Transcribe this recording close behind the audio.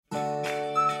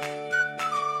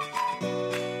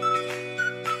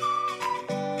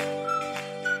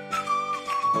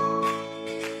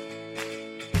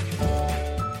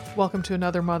Welcome to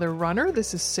another Mother Runner.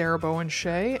 This is Sarah Bowen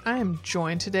Shea. I am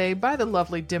joined today by the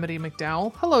lovely Dimity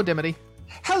McDowell. Hello, Dimity.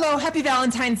 Hello, happy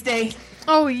Valentine's Day.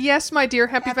 Oh yes, my dear.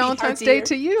 Happy Valentine's Day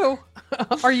to you.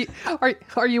 Are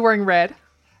you wearing red?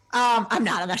 I'm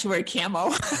not. I'm actually wearing camo.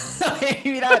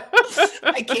 Maybe that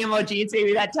my camo jeans.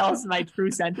 Maybe that tells my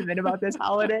true sentiment about this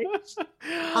holiday.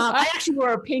 I actually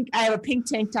wore a pink. I have a pink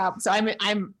tank top, so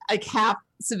I'm like half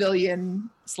civilian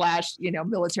 /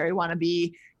 military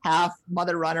wannabe, half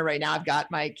mother runner right now. I've got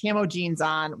my camo jeans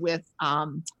on with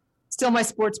still my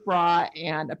sports bra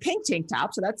and a pink tank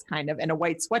top, so that's and a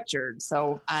white sweatshirt.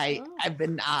 So I've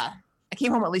been I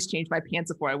came home, at least changed my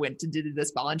pants before I went to do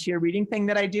this volunteer reading thing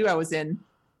that I do. I was in,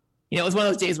 it was one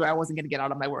of those days where I wasn't going to get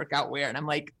out of my workout wear, and I'm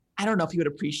like, I don't know if you would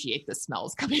appreciate the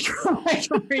smells coming from my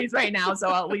capris right now, so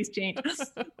I'll at least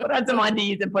put on some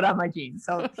undies and put on my jeans.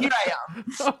 So here I am.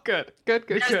 Oh, good. There's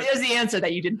the answer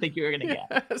that you didn't think you were going to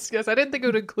get. Yes, I didn't think it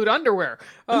would include underwear.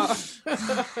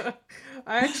 I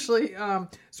actually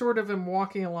sort of am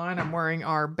walking a line. I'm wearing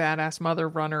our Badass Mother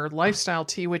Runner lifestyle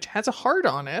tee, which has a heart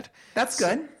on it. That's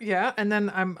good. Yeah, and then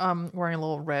I'm wearing a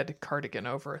little red cardigan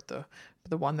over it,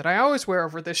 the one that I always wear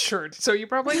over this shirt. So you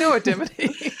probably know it,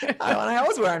 Dimity. I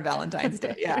always wear on Valentine's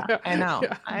Day. Yeah, I know.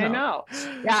 I know.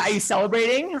 Yeah, are you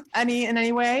celebrating in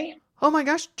any way? Oh my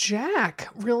gosh, Jack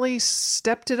really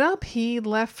stepped it up. He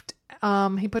left.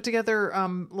 He put together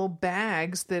little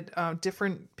bags that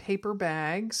different paper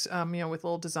bags, with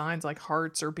little designs like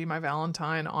hearts or "Be My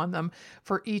Valentine" on them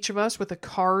for each of us, with a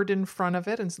card in front of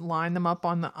it, and lined them up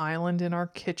on the island in our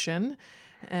kitchen.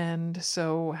 And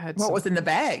so what was in the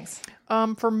bags?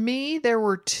 For me, there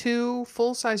were 2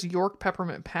 full-size York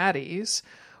peppermint patties,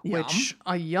 which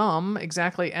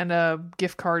exactly, and a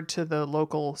gift card to the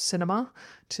local cinema,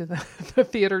 to the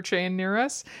theater chain near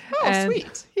us. Oh,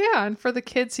 sweet. Yeah, and for the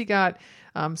kids, he got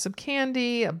some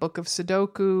candy, a book of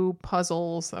Sudoku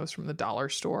puzzles. That was from the dollar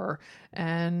store,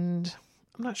 and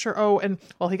I'm not sure. Oh, and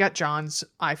he got John's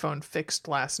iPhone fixed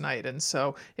last night, and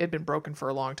so it had been broken for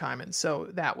a long time, and so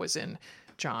that was in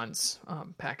John's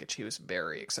package. He was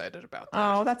very excited about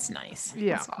that. Oh, that's nice.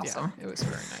 Yeah, that's awesome. Yeah, it was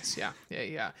very nice.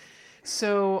 Yeah.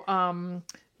 So,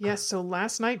 so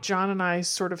last night, John and I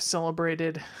sort of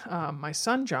celebrated, my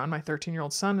son, John, my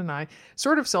 13-year-old son, and I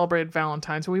sort of celebrated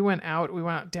Valentine's. We went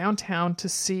out downtown to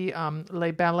see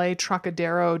Le Ballet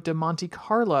Trocadero de Monte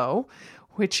Carlo,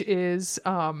 which is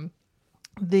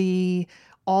the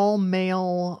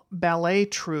all-male ballet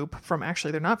troupe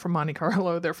they're not from Monte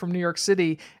Carlo, they're from New York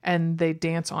City, and they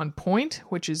dance on point,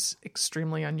 which is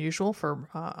extremely unusual for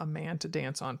a man to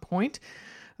dance on point.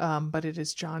 But it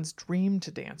is John's dream to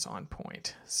dance on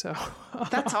point. So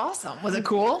that's awesome. Was it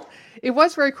cool? It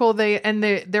was very cool.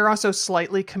 They're also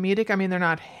slightly comedic. I mean, they're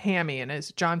not hammy. And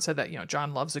as John said that,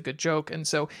 John loves a good joke. And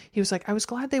so he was like, I was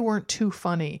glad they weren't too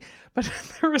funny. But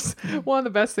there was one of the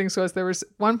best things was there was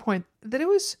one point that it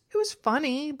was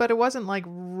funny, but it wasn't like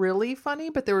really funny.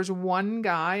 But there was one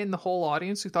guy in the whole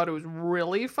audience who thought it was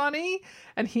really funny,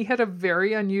 and he had a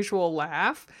very unusual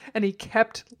laugh, and he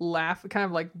kept laughing, kind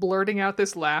of like blurting out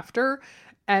this laughter.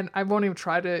 And I won't even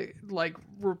try to like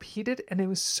repeat it. And it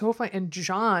was so funny. And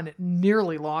John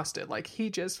nearly lost it. Like he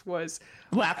just was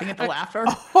laughing at the laughter.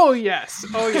 Oh yes.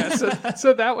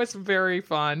 So that was very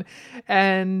fun.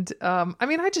 And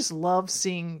I just love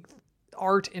seeing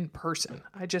art in person.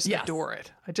 I just adore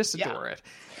it. Adore it.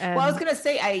 And, well, I was gonna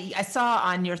say I saw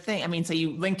on your thing. So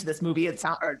you linked to this movie.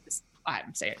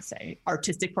 I'm saying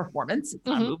artistic performance. It's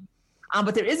not a movie.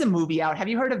 But there is a movie out. Have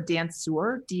you heard of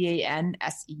Danseur?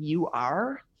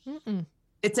 Danseur? Mm-mm.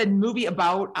 It's a movie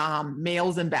about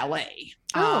males in ballet.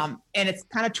 And it's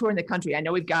kind of touring the country. I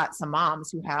know we've got some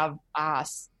moms who have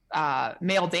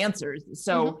male dancers.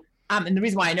 So, and the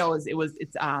reason why I know is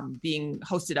it's being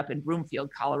hosted up in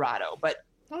Broomfield, Colorado. But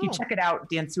if you check it out,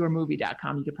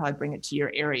 danceurmovie.com, you could probably bring it to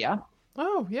your area.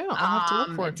 Oh, yeah. I'll have to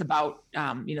look for it. It's about,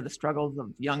 the struggles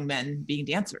of young men being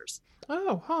dancers.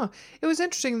 Oh, huh. It was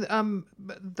interesting.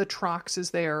 The Trox, as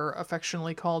they are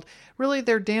affectionately called, really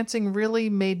their dancing really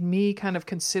made me kind of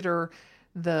consider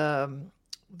the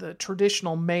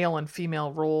traditional male and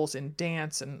female roles in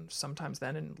dance, and sometimes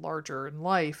then in larger in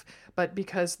life. But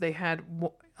because they had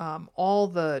all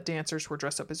the dancers were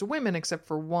dressed up as women, except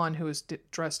for one who was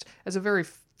dressed as a very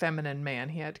feminine man.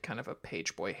 He had kind of a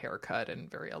page boy haircut and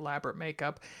very elaborate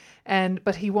makeup,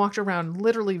 but he walked around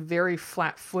literally very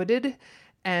flat-footed.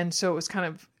 And so it was kind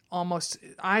of almost,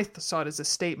 I saw it as a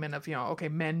statement of, okay,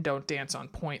 men don't dance on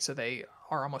point, so they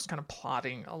are almost kind of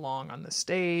plodding along on the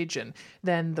stage. And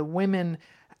then the women,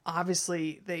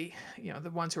 obviously, the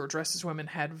ones who were dressed as women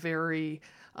had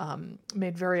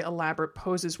made very elaborate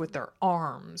poses with their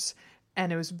arms.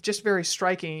 And it was just very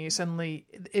striking. You suddenly,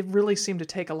 it really seemed to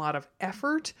take a lot of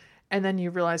effort. And then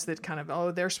you realize that kind of,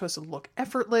 oh, they're supposed to look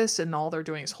effortless and all they're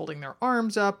doing is holding their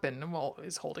arms up. And, well,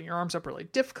 is holding your arms up really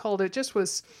difficult? It just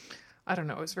was, I don't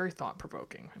know, it was very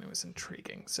thought-provoking and it was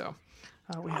intriguing. So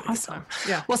we had a good time.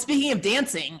 Yeah. Well, speaking of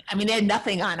dancing, I mean, they had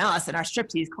nothing on us in our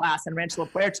striptease class in Rancho La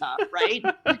Puerta, right?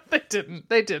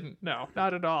 They didn't. No,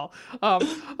 not at all. Oh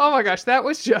my gosh, that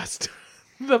was just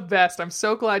the best. I'm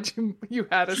so glad you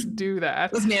had us do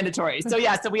that. It was mandatory. So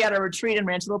yeah, so we had a retreat in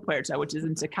Rancho La Puerta, which is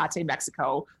in Tecate,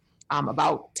 Mexico,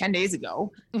 about 10 days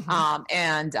ago.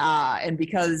 And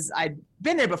because I'd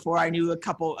been there before, I knew a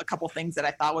couple things that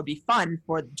I thought would be fun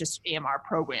for just AMR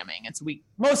programming. And so we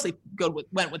mostly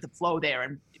went with the flow there,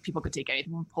 and people could take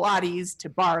anything from Pilates to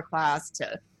bar class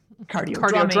to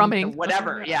cardio drumming.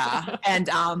 Whatever. Yeah. And,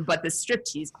 but the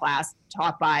striptease class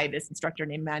taught by this instructor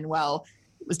named Manuel,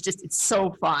 it's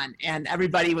so fun. And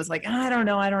everybody was like, I don't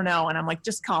know. And I'm like,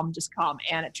 just come.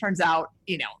 And it turns out,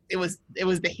 it was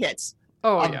the hit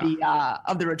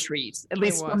of the retreat, at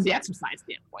least from the exercise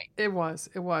standpoint. It was.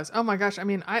 Oh my gosh. I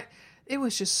mean, it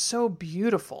was just so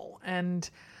beautiful. And,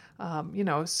 so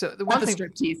the one thing,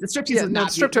 the striptease was not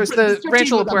striptease, the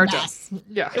Rancho La Puerta.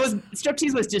 Yeah.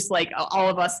 Striptease was just like all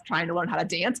of us trying to learn how to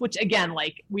dance, which again,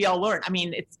 like we all learn. I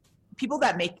mean, it's people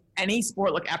that make any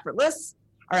sport look effortless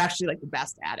are actually like the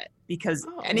best at it, because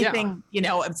anything,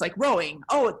 it's like rowing.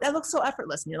 Oh, that looks so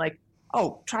effortless. And you're like,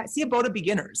 oh, see a boat of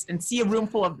beginners and see a room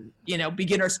full of,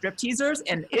 beginner strip teasers,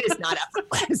 and it is not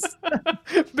effortless.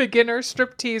 Beginner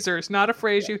strip teasers, not a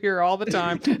phrase you hear all the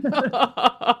time.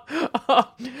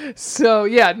 So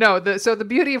yeah, no, so the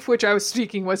beauty of which I was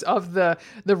speaking was of the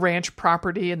ranch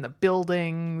property and the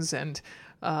buildings and,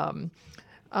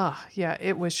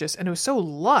 it was just, and it was so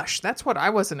lush. That's what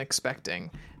I wasn't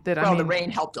expecting. The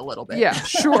rain helped a little bit. Yeah,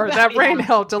 sure. That rain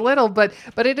helped a little, but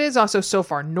it is also so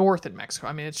far north in Mexico.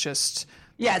 I mean, it's just...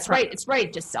 Yeah, it's right. It's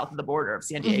right just south of the border of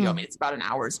San Diego. I mean, it's about an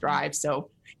hour's drive.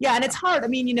 So yeah, and it's hard. I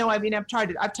mean,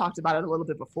 I've talked about it a little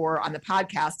bit before on the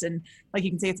podcast, and like you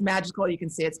can say it's magical, you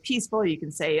can say it's peaceful, you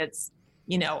can say it's,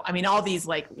 all these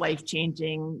like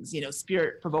life-changing,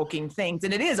 spirit-provoking things.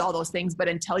 And it is all those things, but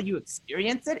until you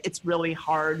experience it, it's really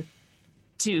hard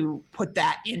to put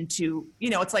that into,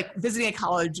 it's like visiting a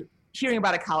college, hearing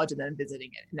about a college and then visiting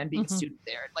it and then being a student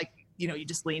there. Like, you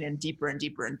just lean in deeper and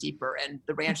deeper and deeper. And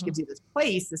the ranch gives you this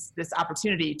place, this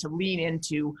opportunity to lean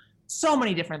into so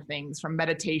many different things, from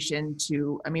meditation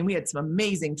to, we had some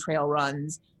amazing trail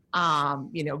runs,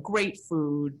 great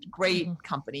food, great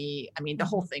company. I mean, the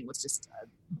whole thing was just a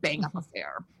bang up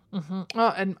affair.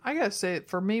 And I gotta say,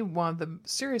 for me, one of the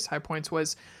serious high points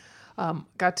was,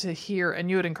 got to hear, and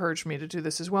you had encouraged me to do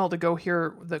this as well, to go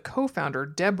hear the co-founder,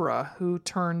 Deborah, who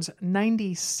turns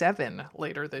 97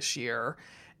 later this year.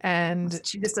 And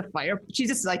she's just like a fire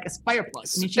plug.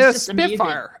 I mean, she's just Spitfire.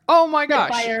 Amazing. Oh my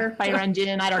gosh. Fire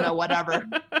engine. I don't know, whatever.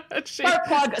 A spark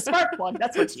plug.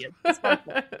 That's what she is. A spark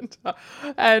plug.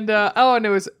 And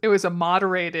it was a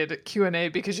moderated Q&A,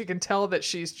 because you can tell that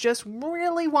she's just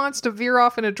really wants to veer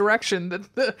off in a direction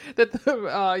that the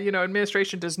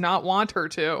administration does not want her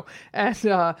to. And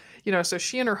so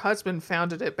she and her husband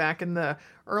founded it back in the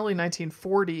early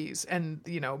 1940s, and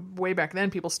way back then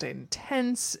people stayed in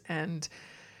tents and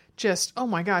just, oh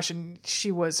my gosh. And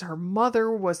her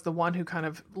mother was the one who kind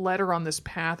of led her on this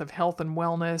path of health and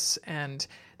wellness, and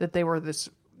that they were this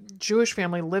Jewish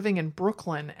family living in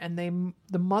Brooklyn, and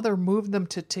the mother moved them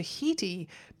to Tahiti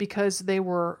because they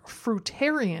were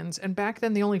fruitarians. And back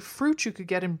then the only fruit you could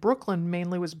get in Brooklyn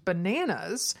mainly was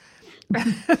bananas.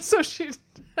 So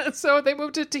they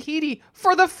moved to Tahiti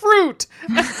for the fruit.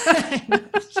 I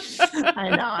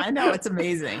know. It's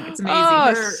amazing.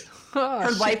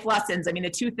 Her life lessons. I mean, the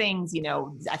two things,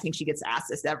 I think she gets asked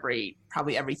this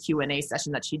probably every Q&A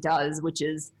session that she does, which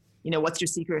is, what's your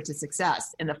secret to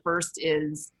success? And the first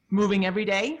is moving every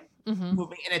day,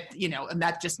 moving. And and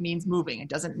that just means moving. It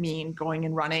doesn't mean going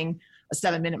and running a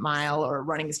 7-minute mile or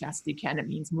running as fast as you can. It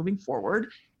means moving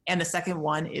forward. And the second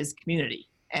one is community,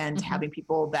 and having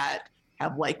people that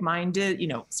have like-minded,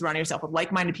 surrounding yourself with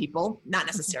like-minded people, not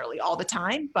necessarily all the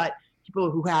time, but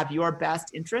people who have your best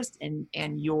interest and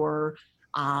your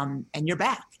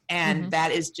back. And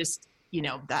that is just,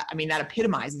 that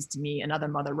epitomizes to me another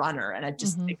mother runner. And it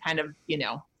kind of,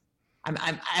 we're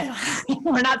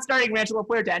not starting Rancho La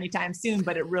Puerta anytime soon,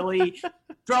 but it really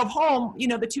drove home,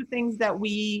 the two things that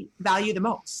we value the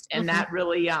most. And that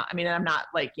really, and I'm not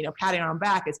like, patting our own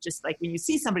back. It's just like when you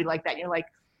see somebody like that, you're like,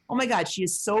 oh my God, she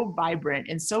is so vibrant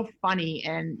and so funny.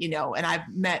 And, and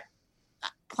I've met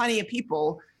plenty of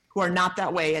people who are not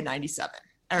that way at 97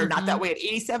 or not that way at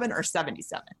 87 or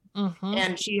 77.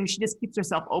 And she just keeps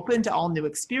herself open to all new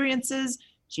experiences.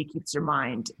 She keeps her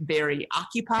mind very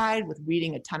occupied with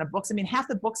reading a ton of books. I mean, half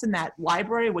the books in that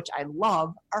library, which I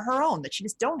love, are her own that she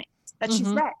just donates, that she's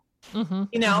read.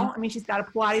 You know, I mean, she's got a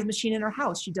Pilates machine in her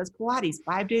house. She does Pilates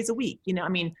 5 days a week. You know, I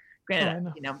mean,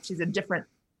 granted, you know, she's a different,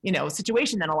 you know,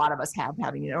 situation than a lot of us have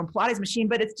having your own Pilates machine,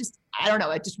 but it's just, I don't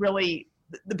know, it just really,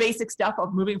 the basic stuff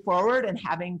of moving forward and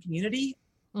having community,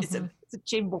 it's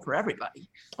achievable for everybody.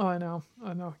 Oh, I know.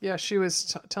 Yeah, she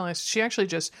was telling us she actually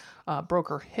just broke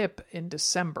her hip in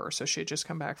December. So she had just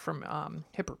come back from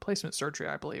hip replacement surgery,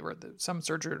 I believe, or some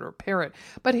surgery to repair it.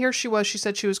 But here she was. She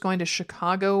said she was going to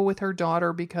Chicago with her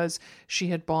daughter because she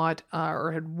had bought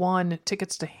or had won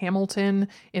tickets to Hamilton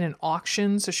in an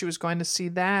auction. So she was going to see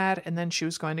that. And then she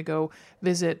was going to go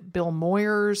visit Bill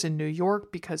Moyers in New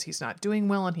York because he's not doing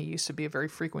well. And he used to be a very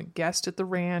frequent guest at the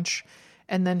ranch.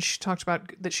 And then she talked about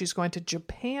that she's going to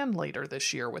Japan later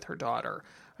this year with her daughter.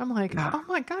 I'm like, oh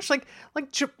my gosh, like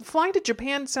flying to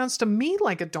Japan sounds to me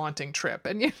like a daunting trip.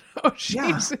 And, you know,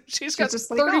 she's got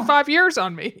 35 years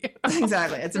on me.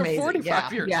 Exactly. It's amazing.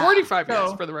 45 years. 45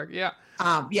 years for the record. Yeah.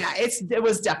 It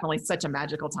was definitely such a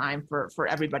magical time for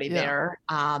everybody there.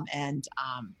 Are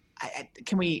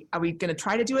we going to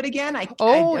try to do it again? I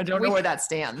don't know where that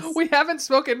stands. We haven't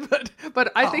spoken,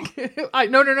 but I think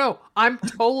no. I'm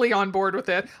totally on board with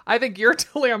it. I think you're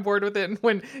totally on board with it. And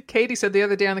when Katie said the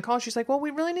other day on the call, she's like, well, we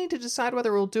really need to decide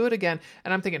whether we'll do it again.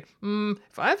 And I'm thinking,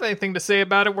 if I have anything to say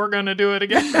about it, we're going to do it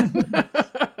again.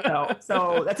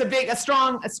 So that's a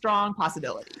strong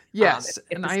possibility. Yes.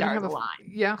 And I have a line.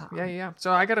 Yeah.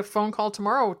 So I got a phone call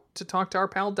tomorrow to talk to our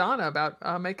pal Donna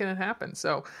about making it happen.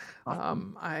 So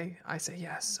I say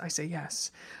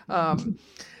yes.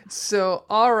 So,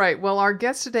 all right. Well, our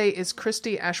guest today is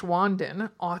Kristy Aschwanden,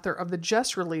 author of the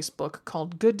just released book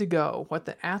called Good to Go, What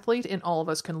the Athlete in All of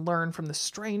Us Can Learn from the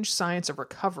Strange Science of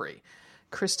Recovery.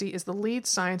 Kristy is the lead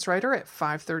science writer at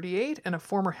 538 and a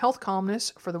former health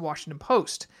columnist for the Washington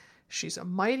Post. She's a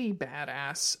mighty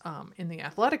badass in the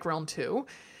athletic realm, too.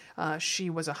 She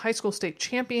was a high school state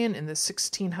champion in the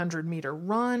 1,600 meter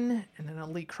run and an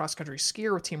elite cross-country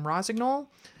skier with Team Rossignol.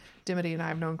 Dimity and I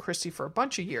have known Kristy for a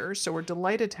bunch of years, so we're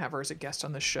delighted to have her as a guest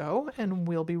on the show, and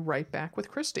we'll be right back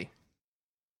with Kristy.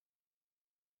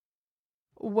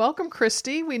 Welcome,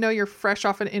 Kristy. We know you're fresh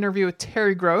off an interview with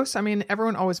Terry Gross. I mean,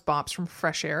 everyone always bops from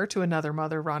fresh air to another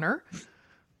mother runner.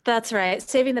 That's right.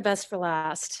 Saving the best for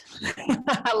last.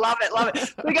 I love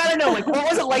it. We got to know, what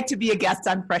was it like to be a guest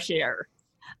on Fresh Air?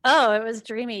 Oh, it was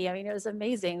dreamy. I mean, it was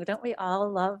amazing. Don't we all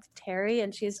love Terry?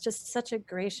 And she's just such a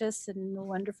gracious and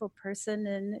wonderful person.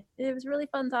 And it was really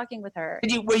fun talking with her.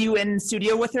 Were you in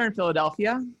studio with her in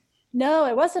Philadelphia? No,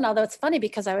 it wasn't. Although it's funny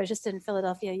because I was just in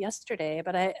Philadelphia yesterday,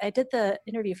 but I did the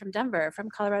interview from Denver, from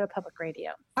Colorado Public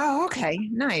Radio. Oh, okay.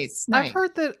 Nice. I've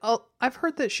heard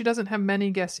that she doesn't have many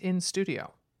guests in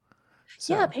studio.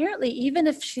 So. Yeah, apparently, even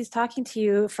if she's talking to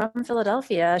you from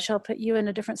Philadelphia, she'll put you in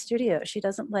a different studio. She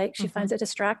finds it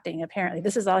distracting, apparently.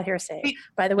 This is all hearsay.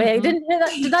 By the way, I did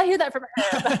not hear that from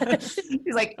her.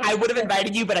 She's like, I would have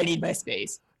invited you, but I need my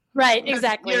space. Right,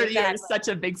 exactly. You're such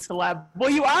a big celeb. Well,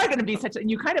 you are going to be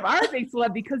you kind of are a big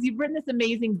celeb because you've written this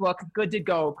amazing book, Good to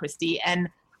Go, Kristy. And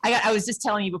I was just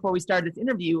telling you before we started this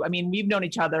interview, I mean, we've known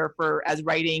each other as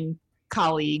writing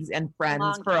colleagues and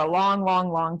friends for a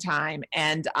long time.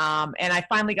 And I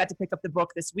finally got to pick up the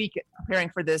book this week preparing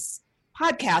for this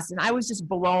podcast. And I was just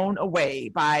blown away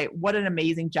by what an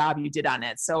amazing job you did on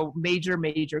it. So major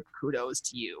kudos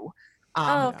to you.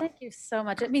 Thank you so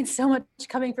much. It means so much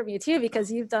coming from you too,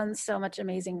 because you've done so much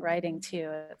amazing writing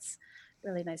too. It's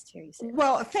really nice to hear you say that.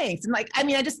 Well, thanks. And I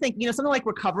just think, something like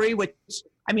recovery, which,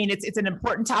 I mean, it's an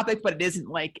important topic, but it isn't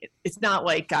it's not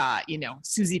like,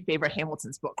 Susie Favorite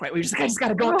Hamilton's book, right? We're just I just got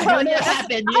to go and let it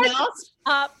happen,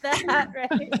 Stop that, right?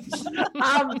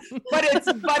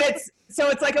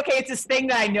 It's like, okay, it's this thing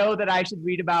that I know that I should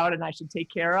read about and I should take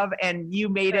care of. And you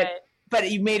made it, but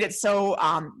you made it so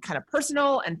kind of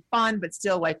personal and fun, but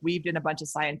still weaved in a bunch of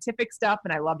scientific stuff.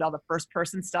 And I loved all the first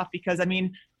person stuff because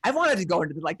I wanted to go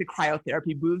into the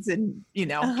cryotherapy booths and,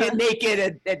 get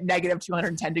naked at negative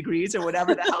 210 degrees or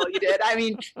whatever the hell you did. I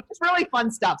mean, it's really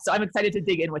fun stuff. So I'm excited to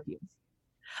dig in with you.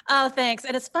 Oh, thanks.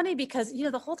 And it's funny because,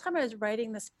 the whole time I was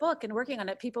writing this book and working on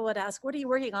it, people would ask, what are you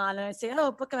working on? And I'd say,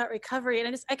 a book about recovery.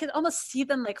 And I could almost see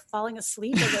them falling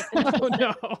asleep. Oh,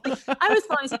 no. I was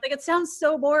falling asleep. It sounds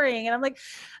so boring. And I'm like,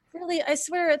 really, I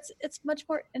swear it's much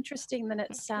more interesting than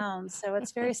it sounds. So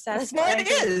it's very satisfying. Well, it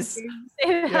is.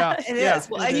 It is.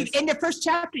 Well, in the first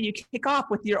chapter, you kick off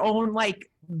with your own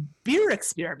beer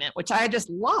experiment, which I just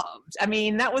loved. I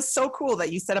mean, that was so cool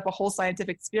that you set up a whole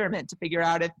scientific experiment to figure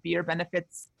out if beer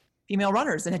benefits female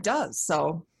runners, and it does.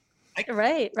 So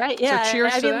Right. Yeah. So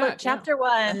cheers I to mean, that. look, chapter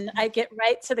one, I get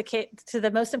right to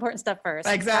the most important stuff first.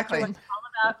 Exactly. Chapter 1 is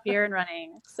all about beer and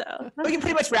running. So we can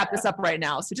pretty much wrap this up right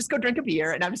now. So just go drink a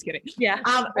beer. And I'm just kidding. yeah.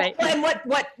 Right. And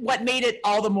what made it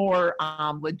all the more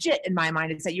legit in my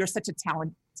mind is that you're such a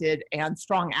talented and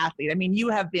strong athlete. I mean, you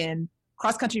have been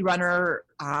cross-country runner,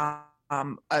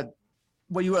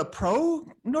 were you a pro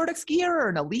Nordic skier or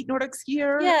an elite Nordic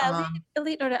skier? Yeah,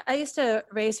 elite Nordic. I used to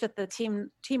race with the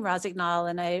team Rosignol,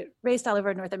 and I raced all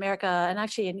over North America. And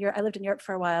actually, in Europe, I lived in Europe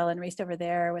for a while and raced over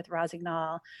there with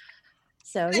Rosignol.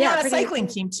 So and you're on a cycling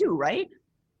team too, right?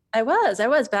 I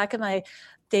was back in my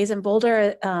days in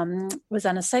Boulder, was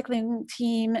on a cycling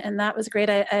team, and that was great.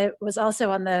 I was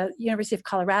also on the University of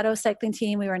Colorado cycling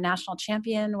team. We were national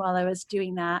champion while I was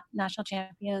doing that, national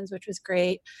champions, which was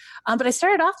great. But I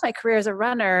started off my career as a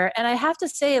runner, and I have to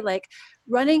say, like,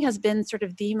 running has been sort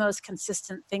of the most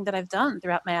consistent thing that I've done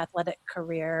throughout my athletic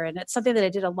career. And it's something that I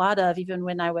did a lot of even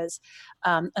when I was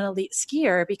an elite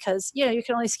skier, because, you know, you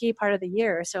can only ski part of the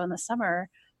year. So in the summer,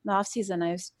 in the off season,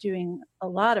 I was doing a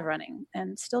lot of running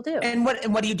and still do. And what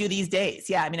do you do these days?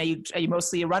 Yeah, I mean, are you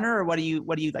mostly a runner, or what do you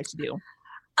like to do?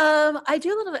 I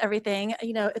do a little of everything.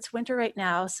 You know, it's winter right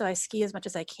now, so I ski as much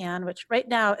as I can, which right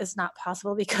now is not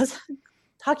possible because I'm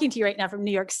talking to you right now from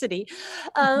New York City.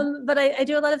 But I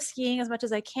do a lot of skiing as much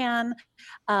as I can.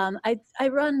 I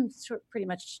run pretty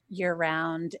much year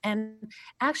round. And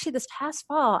actually this past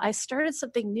fall, I started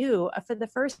something new. For the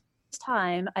first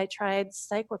time, I tried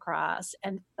cyclocross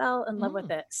and fell in love with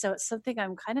it. So it's something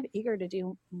I'm kind of eager to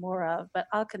do more of, but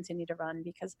I'll continue to run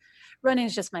because running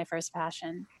is just my first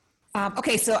passion.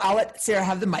 Okay, so I'll let Sarah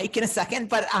have the mic in a second,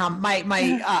 but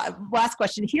my last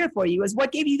question here for you is,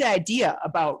 what gave you the idea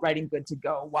about writing Good to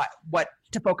Go? What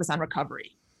to focus on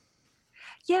recovery?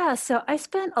 Yeah, so I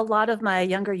spent a lot of my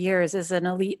younger years as an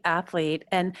elite athlete,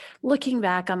 and looking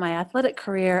back on my athletic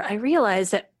career, I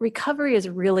realized that recovery is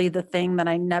really the thing that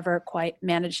I never quite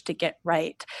managed to get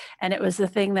right. And it was the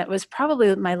thing that was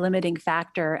probably my limiting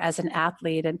factor as an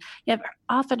athlete. And I've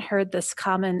often heard this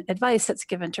common advice that's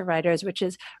given to writers, which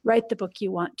is write the book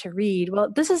you want to read.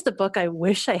 Well, this is the book I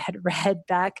wish I had read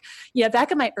back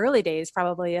in my early days,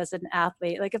 probably as an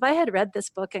athlete. Like if I had read this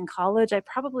book in college, I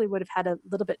probably would have had a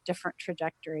little bit different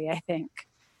trajectory, I think.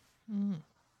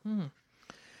 Mm-hmm.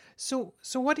 So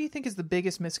what do you think is the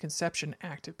biggest misconception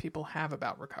active people have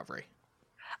about recovery?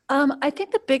 I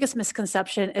think the biggest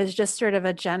misconception is just sort of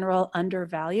a general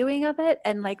undervaluing of it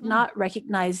and not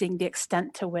recognizing the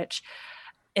extent to which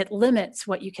it limits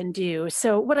what you can do.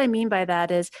 So what I mean by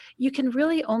that is you can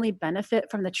really only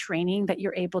benefit from the training that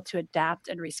you're able to adapt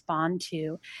and respond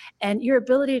to. And your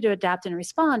ability to adapt and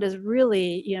respond is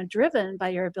really, driven by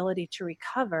your ability to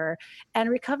recover. And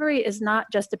recovery is not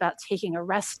just about taking a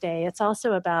rest day. It's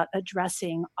also about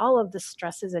addressing all of the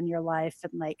stresses in your life.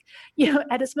 And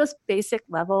at its most basic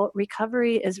level,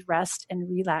 recovery is rest and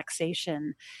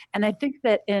relaxation. And I think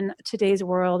that in today's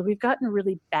world, we've gotten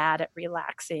really bad at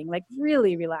relaxing,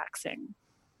 really relaxing.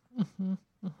 Mm-hmm,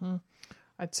 mm-hmm.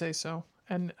 I'd say so.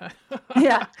 And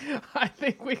yeah, I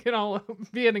think we can all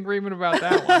be in agreement about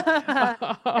that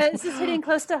one. Is this hitting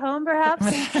close to home, perhaps?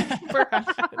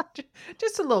 Perhaps.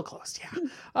 Just a little close,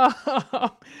 yeah.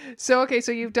 So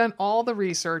you've done all the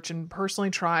research and personally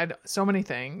tried so many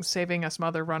things, saving us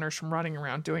mother runners from running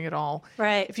around, doing it all.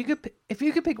 Right. If you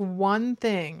could pick one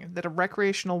thing that a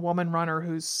recreational woman runner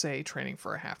who's, say, training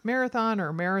for a half marathon or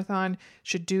a marathon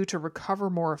should do to recover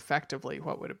more effectively,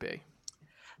 what would it be?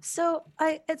 So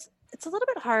it's a little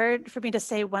bit hard for me to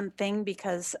say one thing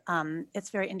because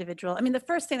it's very individual. I mean, the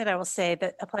first thing that I will say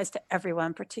that applies to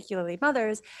everyone, particularly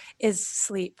mothers, is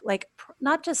sleep.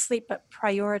 Not just sleep, but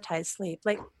prioritize sleep.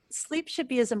 Sleep should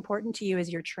be as important to you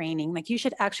as your training. You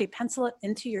should actually pencil it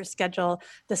into your schedule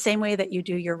the same way that you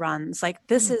do your runs.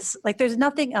 Is there's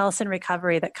nothing else in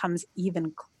recovery that comes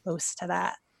even close to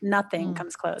that. Nothing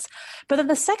comes close. But then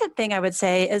the second thing I would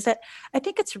say is that I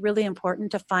think it's really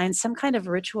important to find some kind of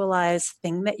ritualized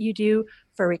thing that you do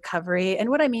for recovery.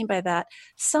 And what I mean by that,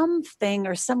 something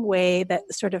or some way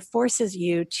that sort of forces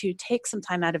you to take some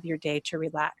time out of your day to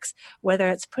relax, whether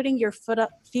it's putting your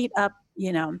feet up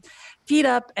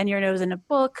and your nose in a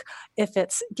book, if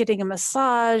it's getting a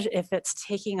massage, if it's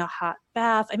taking a hot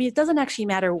bath. I mean, it doesn't actually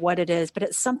matter what it is, but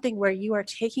it's something where you are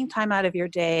taking time out of your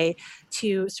day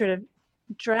to sort of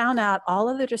drown out all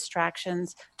of the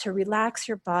distractions, to relax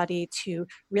your body, to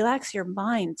relax your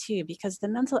mind too, because the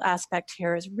mental aspect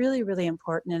here is really, really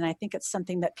important. And I think it's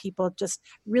something that people just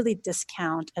really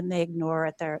discount and they ignore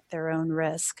at their own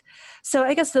risk. So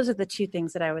I guess those are the two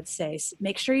things that I would say.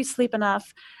 Make sure you sleep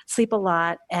enough, sleep a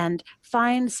lot, and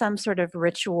find some sort of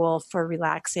ritual for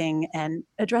relaxing and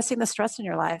addressing the stress in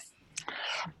your life.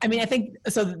 I mean, I think,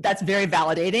 so that's very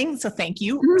validating. So thank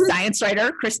you, science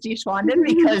writer, Christy Schwanden,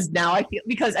 because now I feel,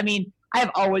 because I mean, I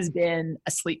have always been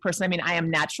a sleep person. I mean, I am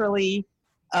naturally,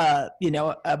 a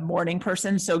morning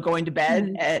person. So going to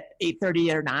bed at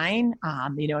 8:30 or 9,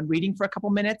 and reading for a couple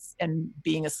minutes and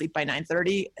being asleep by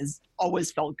 9:30 has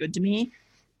always felt good to me.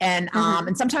 And,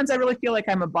 and sometimes I really feel like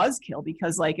I'm a buzzkill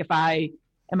because like, if I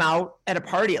am out at a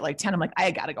party at like 10, I'm like, I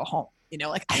got to go home.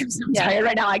 Like I'm so tired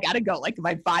right now. I got to go. Like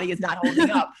my body is not holding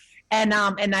up. And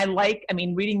I like, I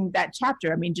mean, reading that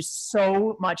chapter, I mean, just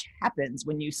so much happens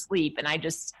when you sleep. And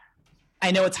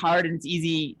I know it's hard and it's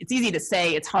easy to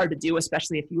say, it's hard to do,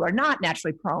 especially if you are not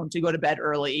naturally prone to go to bed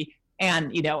early.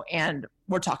 And, and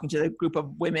we're talking to the group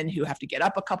of women who have to get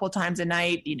up a couple of times a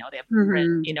night, they have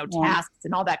different, tasks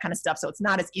and all that kind of stuff. So it's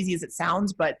not as easy as it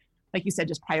sounds, but like you said,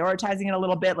 just prioritizing it a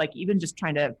little bit, like even just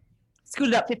trying to scoot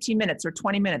it up 15 minutes or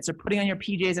 20 minutes or putting on your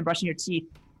PJs and brushing your teeth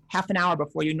half an hour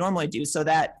before you normally do, so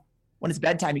that when it's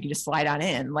bedtime, you can just slide on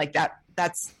in like that.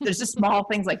 There's just small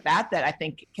things like that I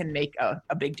think can make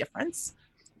a big difference.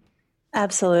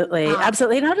 Absolutely.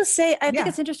 Absolutely. And I'll just say, I think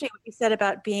it's interesting what you said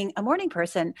about being a morning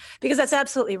person, because that's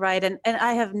absolutely right. And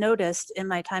I have noticed in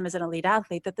my time as an elite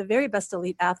athlete that the very best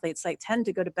elite athletes tend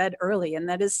to go to bed early. And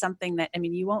that is something that, I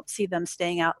mean, you won't see them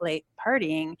staying out late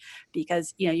partying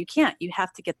because, you can't, you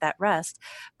have to get that rest.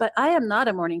 But I am not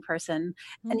a morning person,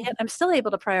 and yet I'm still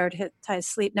able to prioritize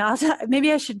sleep. Now,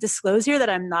 maybe I should disclose here that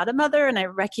I'm not a mother, and I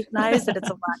recognize that it's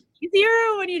a lot easier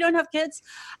when you don't have kids.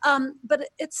 But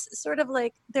it's sort of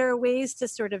like there are ways to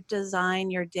sort of design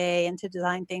your day and to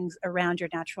design things around your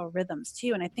natural rhythms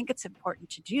too. And I think it's important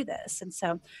to do this. And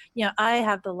so, I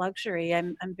have the luxury,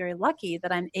 I'm very lucky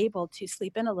that I'm able to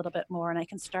sleep in a little bit more, and I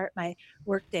can start my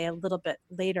workday a little bit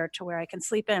later to where I can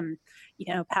sleep in,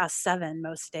 past 7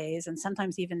 most days, and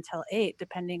sometimes even till 8,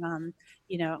 depending on,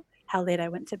 how late I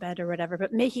went to bed or whatever,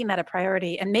 but making that a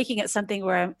priority and making it something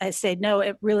where I say, no,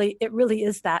 it really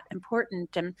is that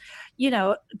important. And,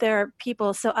 there are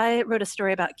people, so I wrote a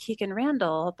story about Keegan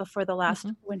Randall before the last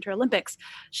Winter Olympics.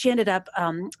 She ended up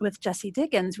with Jessie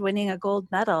Diggins winning a gold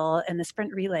medal in the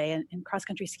sprint relay in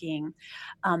cross-country skiing.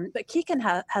 But Keegan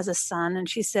has a son, and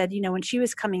she said, when she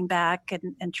was coming back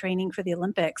and training for the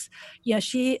Olympics,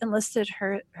 she enlisted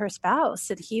her spouse,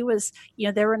 and he was,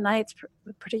 there were nights,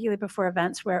 particularly before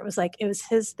events, where it was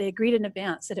they agreed in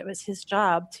advance that it was his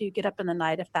job to get up in the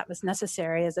night if that was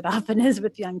necessary, as it often is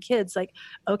with young kids. Like,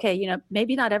 okay,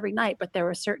 maybe not every night, but there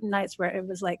were certain nights where it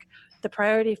was like the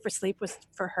priority for sleep was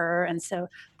for her. And so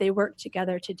they worked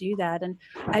together to do that. And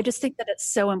I just think that it's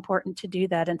so important to do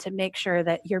that and to make sure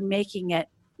that you're making it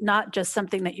not just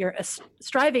something that you're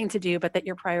striving to do, but that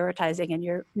you're prioritizing and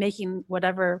you're making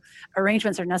whatever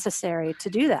arrangements are necessary to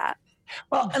do that.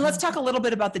 Well, and let's talk a little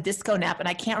bit about the disco nap. And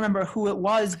I can't remember who it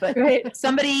was, but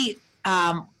somebody,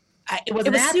 it was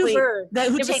an athlete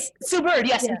Sue Bird.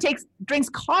 Yes. Yeah. Who drinks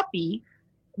coffee,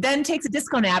 then takes a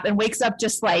disco nap and wakes up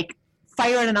just like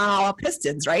firing on all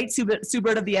pistons, right? Sue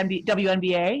Bird of the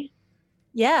WNBA.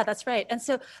 Yeah, that's right. And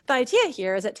so the idea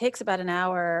here is it takes about an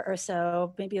hour or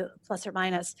so, maybe plus or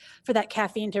minus, for that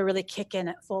caffeine to really kick in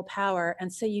at full power.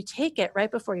 And so you take it right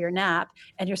before your nap,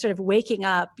 and you're sort of waking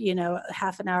up,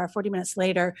 half an hour, 40 minutes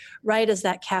later, right as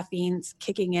that caffeine's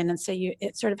kicking in. And so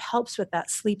it sort of helps with that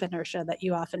sleep inertia that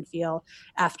you often feel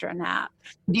after a nap.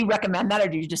 Do you recommend that, or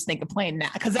do you just think a plain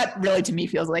nap? Because that really, to me,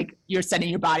 feels like you're sending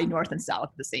your body north and south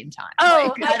at the same time.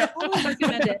 Oh, I don't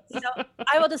recommend it.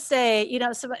 I will just say,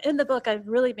 so in the book, I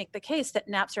really make the case that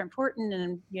naps are important,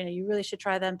 and you really should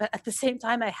try them. But at the same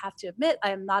time, I have to admit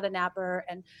I am not a napper,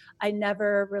 and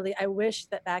I wish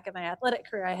that back in my athletic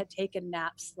career I had taken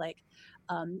naps like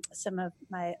some of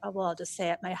my, I'll just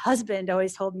say it, my husband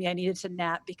always told me I needed to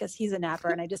nap because he's a napper,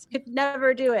 and I just could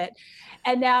never do it.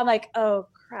 And now I'm like, oh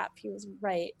crap, he was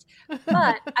right.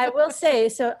 But I will say,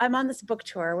 so I'm on this book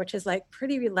tour, which is like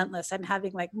pretty relentless. I'm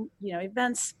having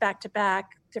events back to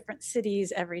back, different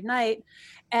cities every night.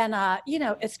 And,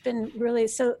 it's been really,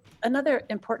 so another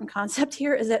important concept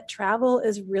here is that travel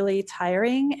is really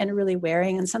tiring and really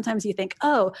wearing. And sometimes you think,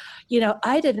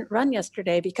 I didn't run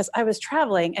yesterday because I was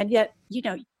traveling. And yet,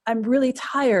 I'm really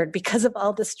tired because of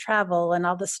all this travel and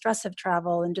all the stress of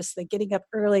travel and just getting up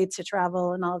early to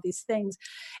travel and all of these things.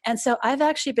 And so I've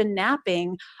actually been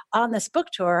napping on this book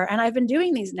tour, and I've been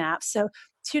doing these naps. So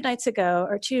 2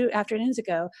 afternoons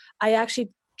ago, I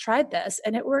actually tried this,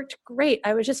 and it worked great.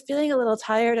 I was just feeling a little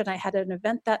tired, and I had an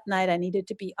event that night I needed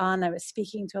to be on. I was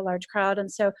speaking to a large crowd.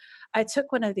 And so I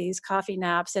took one of these coffee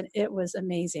naps, and it was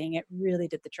amazing. It really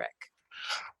did the trick.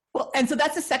 Well, and so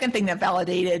that's the second thing that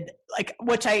validated,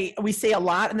 which we say a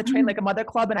lot in the Train Like a Mother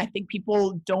Club, and I think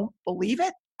people don't believe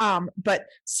it. But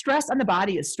stress on the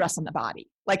body is stress on the body.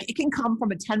 Like it can come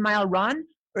from a 10-mile run,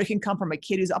 or it can come from a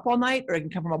kid who's up all night, or it can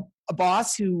come from a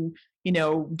boss who,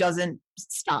 doesn't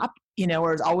stop,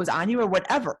 or is always on you or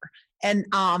whatever. And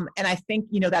I think,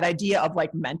 that idea of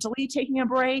like mentally taking a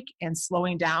break and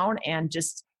slowing down and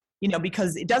just,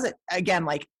 because it doesn't, again,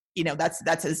 like,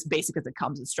 that's as basic as it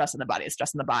comes. It's stress in the body. It's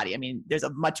stress in the body. I mean, there's a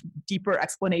much deeper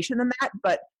explanation than that,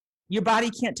 but your body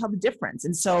can't tell the difference.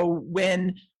 And so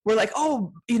when we're like,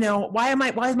 oh, why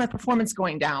is my performance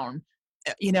going down?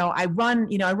 I run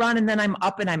and then I'm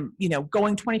up and I'm,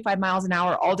 going 25 miles an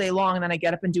hour all day long. And then I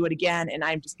get up and do it again. And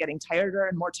I'm just getting tireder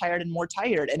and more tired and more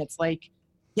tired. And it's like,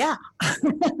 yeah,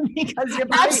 because your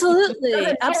body absolutely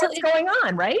what's going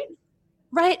on, right?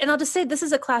 Right. And I'll just say this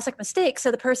is a classic mistake.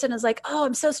 So the person is like, oh,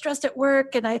 I'm so stressed at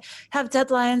work and I have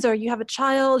deadlines, or you have a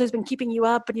child who's been keeping you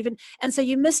up, and so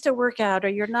you missed a workout, or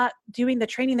you're not doing the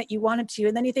training that you wanted to.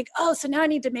 And then you think, oh, so now I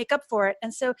need to make up for it.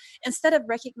 And so instead of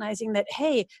recognizing that,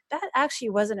 hey, that actually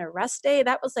wasn't a rest day,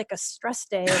 that was like a stress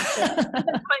day. And so I may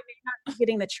not be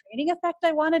getting the training effect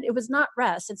I wanted. It was not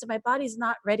rest. And so my body's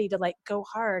not ready to like go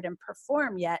hard and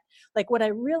perform yet. Like what I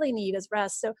really need is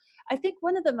rest. So I think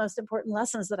one of the most important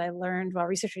lessons that I learned while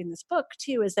researching this book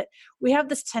too is that we have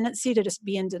this tendency to just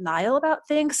be in denial about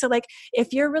things. So like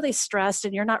if you're really stressed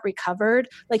and you're not recovered,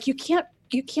 like you can't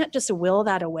just will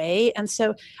that away. And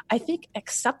so I think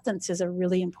acceptance is a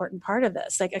really important part of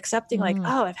this, like accepting like,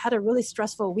 oh, I've had a really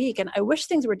stressful week and I wish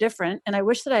things were different. And I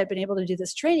wish that I had been able to do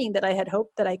this training that I had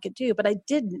hoped that I could do, but I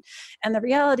didn't. And the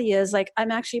reality is like,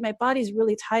 my body's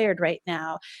really tired right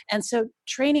now. And so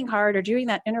training hard or doing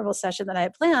that interval session that I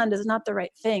had planned is not the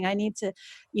right thing. I need to,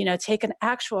 take an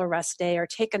actual rest day or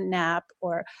take a nap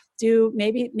or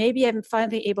maybe I'm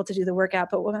finally able to do the workout,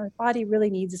 but what my body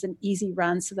really needs is an easy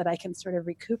run so that I can sort of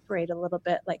recuperate a little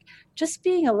bit, like just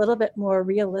being a little bit more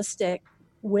realistic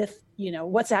with,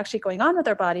 what's actually going on with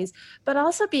our bodies, but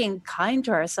also being kind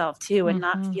to ourselves too, and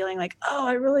not feeling like, oh,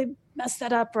 I really messed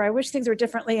that up, or I wish things were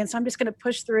differently. And so I'm just going to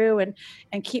push through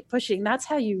and keep pushing. That's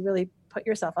how you really put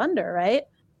yourself under, right?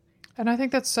 And I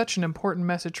think that's such an important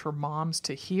message for moms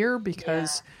to hear,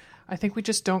 because I think we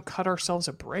just don't cut ourselves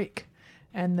a break.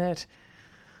 And that,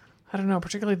 I don't know,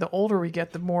 particularly the older we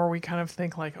get, the more we kind of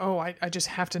think like, oh, I just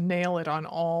have to nail it on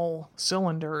all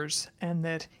cylinders. And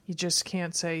that you just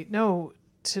can't say, no,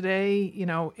 today,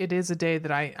 it is a day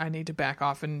that I need to back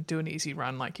off and do an easy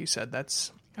run. Like you said,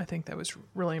 I think that was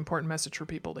really important message for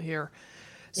people to hear.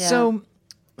 Yeah.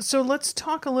 So let's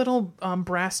talk a little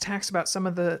brass tacks about some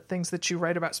of the things that you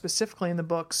write about specifically in the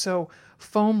book. So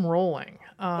foam rolling,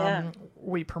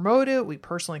 we promote it. We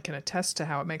personally can attest to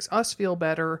how it makes us feel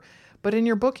better. But in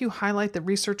your book, you highlight that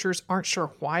researchers aren't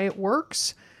sure why it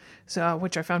works,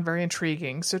 which I found very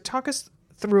intriguing. So talk us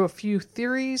through a few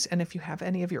theories and if you have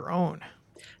any of your own.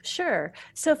 Sure.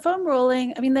 So foam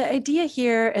rolling, the idea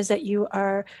here is that you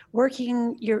are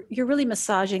working, you're really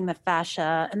massaging the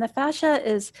fascia, and the fascia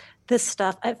is this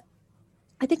stuff.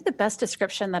 I think the best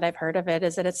description that I've heard of it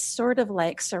is that it's sort of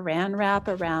like saran wrap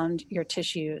around your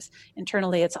tissues.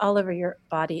 Internally, it's all over your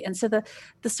body. And so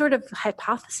the sort of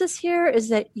hypothesis here is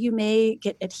that you may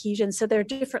get adhesions. So there are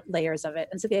different layers of it.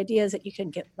 And so the idea is that you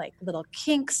can get like little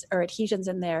kinks or adhesions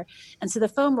in there. And so the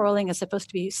foam rolling is supposed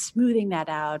to be smoothing that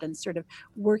out and sort of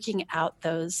working out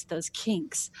those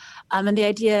kinks. And the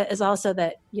idea is also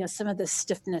that, some of the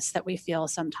stiffness that we feel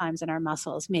sometimes in our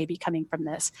muscles may be coming from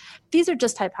this. These are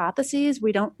just hypotheses.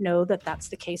 We don't know that that's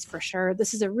the case for sure.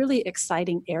 This is a really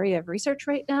exciting area of research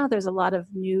right now. There's a lot of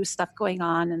new stuff going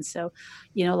on. And so,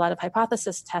 a lot of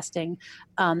hypothesis testing.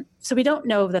 So we don't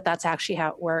know that that's actually how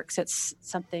it works. It's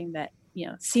something that,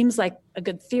 seems like a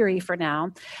good theory for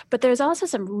now. But there's also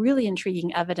some really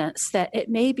intriguing evidence that it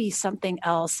may be something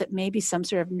else. It may be some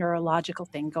sort of neurological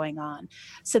thing going on.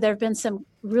 So there have been some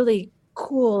really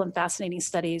cool and fascinating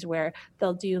studies where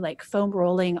they'll do like foam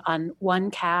rolling on one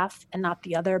calf and not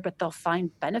the other, but they'll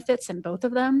find benefits in both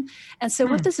of them. And so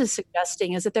what this is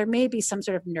suggesting is that there may be some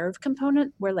sort of nerve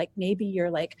component where like maybe you're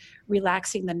like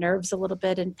relaxing the nerves a little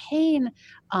bit, and pain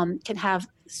can have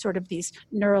sort of these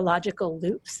neurological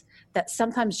loops that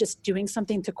sometimes just doing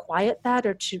something to quiet that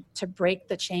or to break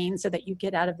the chain so that you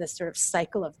get out of this sort of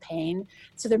cycle of pain.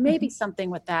 So there may be something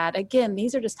with that. Again,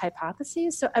 these are just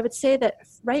hypotheses. So I would say that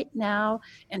right now,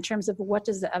 in terms of what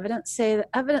does the evidence say, the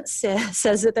evidence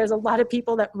says that there's a lot of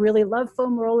people that really love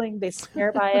foam rolling. They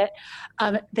swear by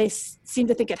it. They seem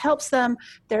to think it helps them.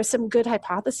 There are some good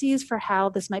hypotheses for how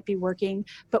this might be working,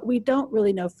 but we don't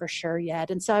really know for sure yet.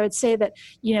 And so I would say that,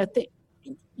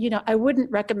 I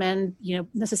wouldn't recommend,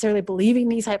 necessarily believing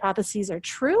these hypotheses are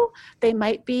true. They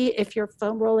might be. If you're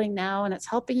foam rolling now and it's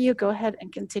helping you, go ahead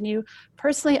and continue.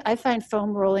 Personally, I find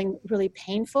foam rolling really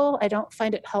painful. I don't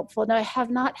find it helpful. Now, I have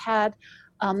not had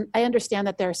I understand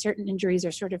that there are certain injuries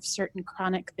or sort of certain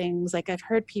chronic things. Like I've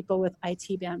heard people with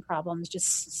IT band problems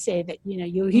just say that,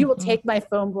 you will take my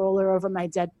foam roller over my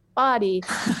dead body.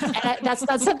 And that's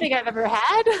not something I've ever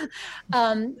had.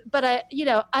 But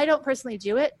I don't personally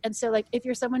do it. And so like, if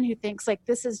you're someone who thinks like,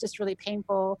 this is just really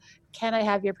painful, can I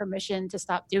have your permission to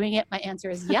stop doing it? My answer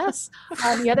is yes.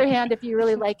 On the other hand, if you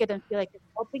really like it and feel like it's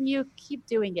helping you, keep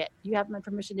doing it. You have my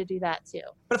permission to do that too.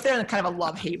 But if they're in kind of a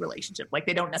love-hate relationship, like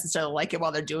they don't necessarily like it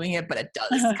while they're doing it, but it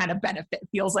does kind of benefit.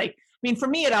 Feels like, for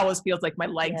me, it always feels like my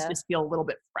legs just feel a little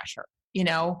bit fresher,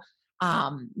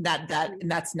 and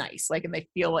that's nice. Like, and they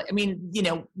feel like,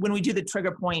 when we do the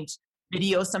trigger point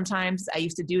videos, sometimes I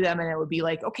used to do them and it would be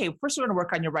like, okay, first we're going to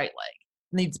work on your right leg.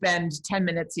 And they'd spend 10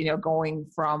 minutes, going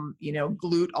from,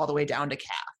 glute all the way down to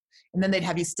calf. And then they'd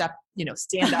have you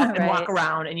stand up and walk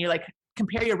around, and you're like,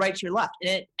 compare your right to your left.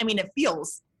 And it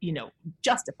feels,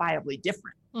 justifiably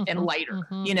different and lighter,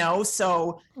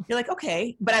 so you're like,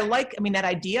 okay, but I like, that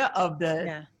idea of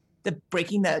the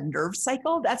breaking the nerve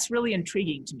cycle, that's really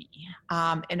intriguing to me.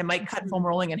 And it might cut foam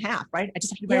rolling in half, right? I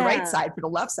just have to do my right side for the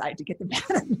left side to get the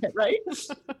benefit, right?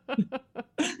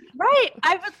 Right.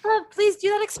 I would love, please do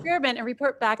that experiment and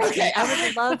report back to me. I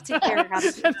would love to hear how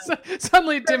to do that.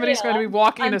 Suddenly Dimity's going to be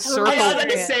walking in a circle. I was going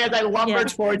to say as I lumber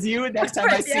towards you next time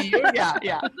I see you.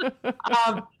 Yeah.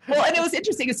 Well, and it was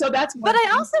interesting. So that's one. But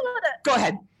I also want to go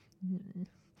ahead.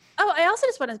 Oh, I also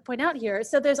just want to point out here.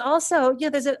 So there's also,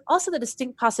 also the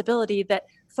distinct possibility that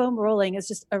foam rolling is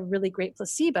just a really great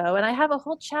placebo. And I have a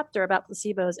whole chapter about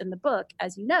placebos in the book,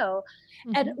 as you know.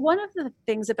 And one of the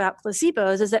things about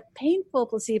placebos is that painful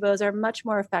placebos are much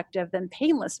more effective than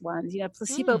painless ones.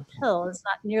 Placebo pill is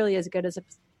not nearly as good as a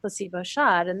placebo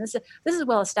shot, and this is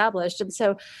well established. And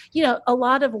so a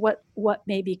lot of what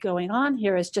may be going on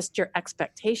here is just your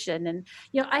expectation. And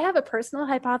I have a personal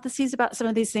hypothesis about some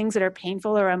of these things that are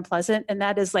painful or unpleasant, and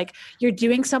that is like you're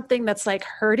doing something that's like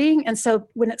hurting, and so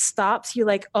when it stops, you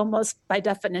like almost by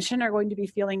definition are going to be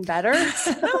feeling better.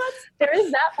 So there is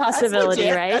that possibility.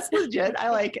 Right? That's legit. I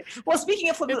like it. Well,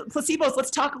 speaking of placebos, let's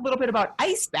talk a little bit about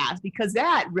ice baths, because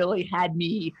that really had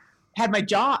my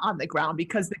jaw on the ground,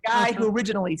 because the guy who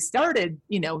originally started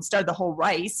the whole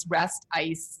rest,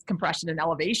 ice, compression, and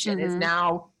elevation is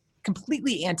now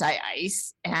completely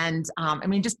anti-ice. And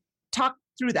just talk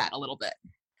through that a little bit.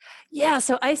 Yeah,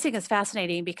 so icing is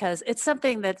fascinating because it's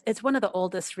something that it's one of the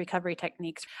oldest recovery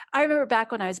techniques. I remember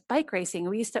back when I was bike racing,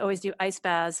 we used to always do ice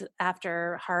baths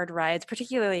after hard rides,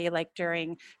 particularly like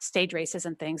during stage races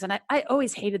and things. And I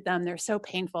always hated them. They're so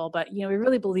painful, but we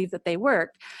really believe that they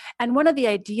worked. And one of the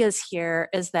ideas here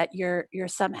is that you're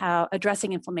somehow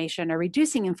addressing inflammation or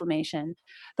reducing inflammation.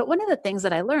 But one of the things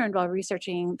that I learned while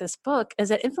researching this book is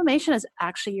that inflammation is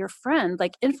actually your friend.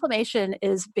 Like inflammation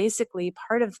is basically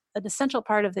an essential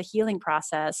part of the healing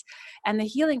process. And the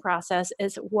healing process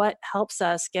is what helps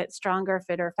us get stronger,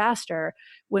 fitter, faster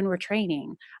when we're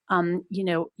training.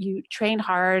 You train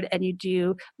hard and you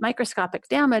do microscopic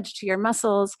damage to your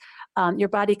muscles. Your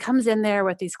body comes in there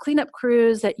with these cleanup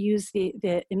crews that use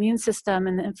the immune system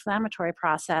and the inflammatory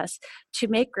process to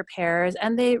make repairs,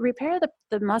 and they repair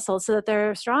the muscles so that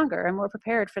they're stronger and more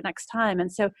prepared for next time.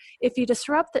 And so if you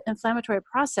disrupt the inflammatory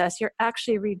process, you're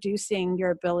actually reducing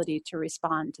your ability to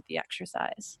respond to the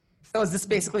exercise. So is this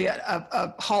basically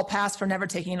a hall pass for never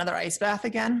taking another ice bath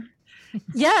again?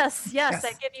 Yes.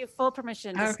 I give you full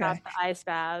permission to stop the ice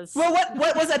baths. Well,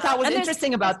 what was I thought was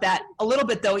interesting about that a little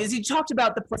bit though, is you talked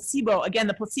about the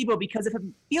placebo, because if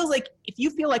you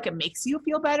feel like it makes you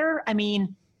feel better,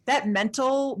 that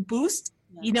mental boost,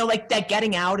 like that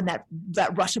getting out and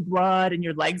that rush of blood and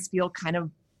your legs feel kind of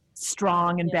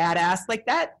strong and badass, like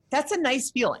that's a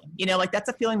nice feeling, like that's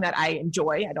a feeling that I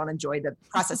enjoy. I don't enjoy the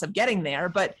process of getting there,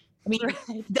 but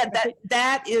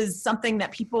that is something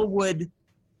that people would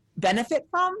benefit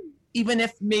from, even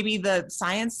if maybe the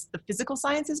physical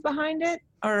science is behind it.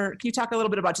 Or can you talk a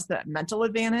little bit about just the mental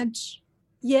advantage?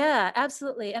 Yeah,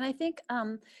 absolutely. And I think,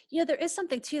 there is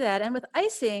something to that. And with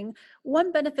icing,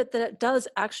 one benefit that it does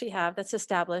actually have that's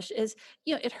established is,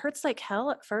 it hurts like hell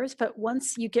at first, but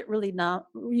once you get really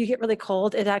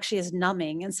cold, it actually is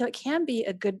numbing. And so it can be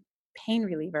a good pain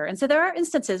reliever. And so there are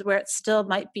instances where it still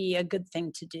might be a good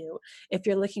thing to do if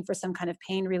you're looking for some kind of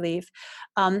pain relief.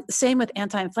 Same with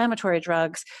anti-inflammatory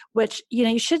drugs, which,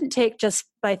 you shouldn't take just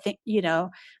by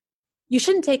you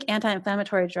shouldn't take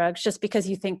anti-inflammatory drugs just because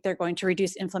you think they're going to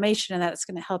reduce inflammation and that it's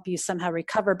going to help you somehow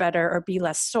recover better or be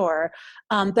less sore.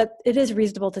 But it is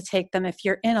reasonable to take them if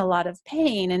you're in a lot of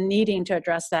pain and needing to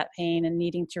address that pain and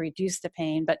needing to reduce the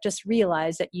pain. But just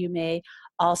realize that you may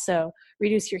also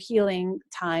reduce your healing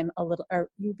time a little, or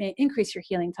you may increase your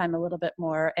healing time a little bit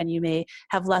more, and you may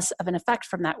have less of an effect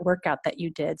from that workout that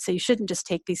you did. So you shouldn't just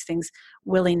take these things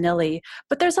willy-nilly.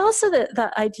 But there's also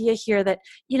the idea here that,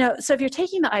 so if you're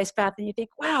taking the ice bath and you think,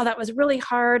 wow, that was really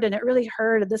hard and it really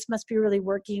hurt and this must be really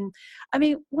working. I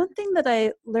mean, one thing that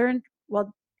I learned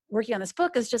while working on this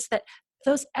book is just that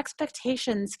those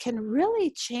expectations can really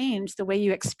change the way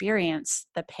you experience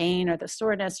the pain or the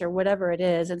soreness or whatever it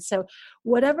is. And so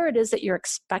whatever it is that you're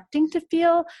expecting to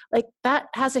feel, like that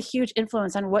has a huge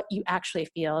influence on what you actually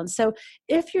feel. And so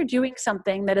if you're doing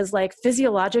something that is like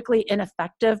physiologically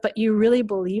ineffective, but you really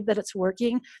believe that it's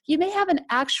working, you may have an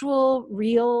actual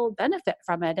real benefit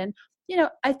from it. And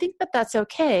I think that that's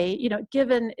okay,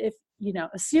 given if,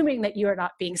 assuming that you are not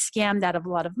being scammed out of a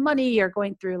lot of money or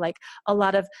going through like a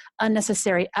lot of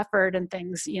unnecessary effort and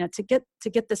things, to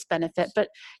get this benefit. But,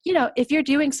 if you're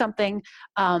doing something,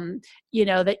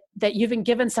 that you've been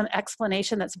given some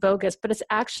explanation that's bogus, but it's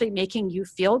actually making you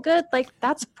feel good, like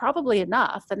that's probably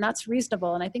enough and that's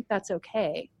reasonable. And I think that's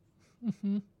okay.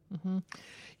 Mm-hmm. Mm-hmm.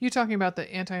 You talking about the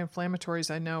anti-inflammatories,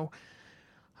 I know.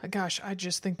 Gosh, I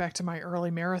just think back to my early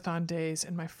marathon days,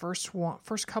 and my first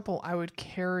couple, I would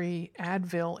carry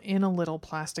Advil in a little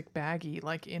plastic baggie,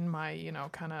 like in my,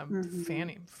 kind of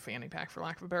fanny pack, for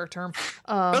lack of a better term.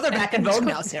 They're back in vogue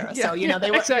now, Sarah. Yeah, so they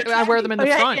were exactly. I wear them in the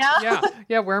front.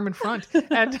 Yeah. Wear them in front.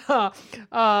 And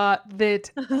I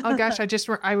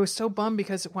was so bummed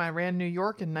because when I ran New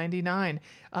York in '99,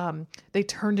 they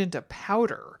turned into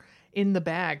powder in the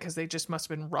bag because they just must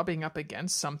have been rubbing up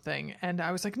against something. And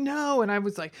I was like, no. And I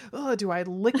was like, oh, do I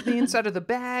lick the inside of the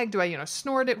bag? Do I,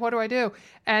 snort it? What do I do?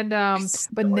 And,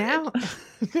 but now,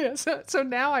 so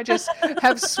now I just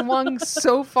have swung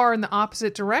so far in the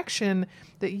opposite direction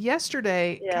that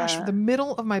yesterday, gosh, the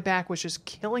middle of my back was just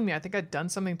killing me. I think I'd done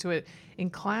something to it in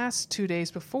class 2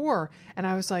 days before. And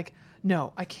I was like,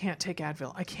 no, I can't take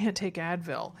Advil. I can't take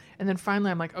Advil. And then finally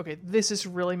I'm like, okay, this is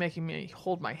really making me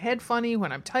hold my head funny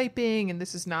when I'm typing. And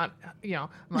this is not, I'm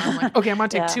like, okay, I'm going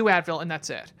to take 2 Advil and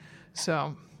that's it.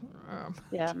 So,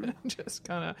 just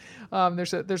kind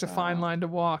of, there's a fine line to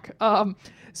walk.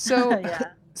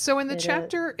 So in the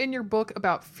chapter in your book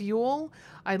about fuel,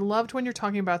 I loved when you're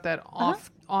talking about that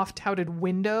oft-touted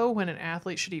window when an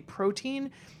athlete should eat protein.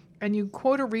 And you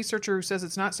quote a researcher who says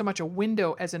it's not so much a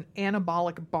window as an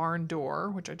anabolic barn door,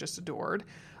 which I just adored.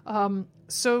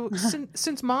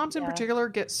 Since moms in particular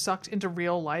get sucked into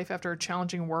real life after a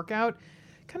challenging workout,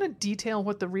 kind of detail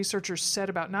what the researchers said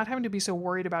about not having to be so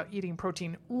worried about eating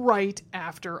protein right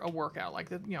after a workout, like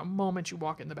the moment you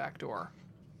walk in the back door.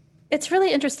 It's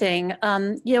really interesting.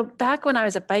 Back when I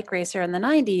was a bike racer in the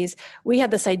 90s, we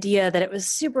had this idea that it was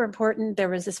super important. There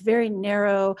was this very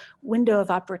narrow window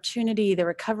of opportunity, the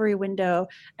recovery window,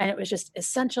 and it was just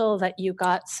essential that you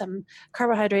got some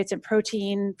carbohydrates and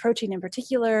protein in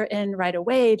particular, in right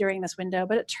away during this window.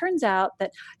 But it turns out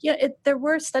that there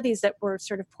were studies that were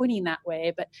sort of pointing that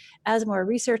way. But as more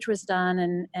research was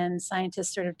done and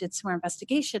scientists sort of did some more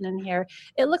investigation in here,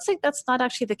 it looks like that's not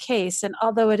actually the case. And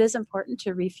although it is important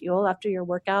to refuel after your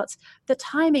workouts, the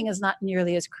timing is not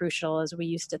nearly as crucial as we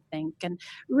used to think. And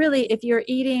really, if you're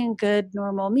eating good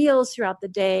normal meals throughout the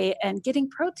day and getting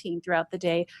protein throughout the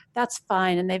day, that's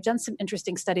fine. And they've done some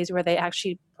interesting studies where they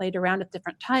actually played around with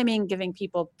different timing, giving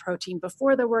people protein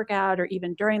before the workout or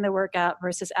even during the workout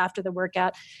versus after the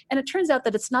workout. And it turns out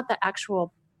that it's not the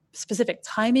actual specific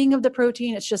timing of the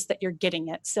protein, it's just that you're getting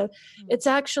it. So it's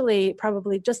actually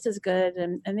probably just as good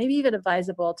and maybe even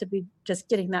advisable to be just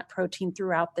getting that protein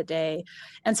throughout the day.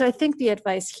 And so I think the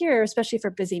advice here, especially for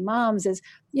busy moms, is,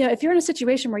 if you're in a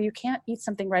situation where you can't eat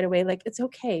something right away, like it's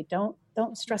okay. Don't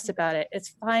stress about it. It's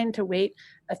fine to wait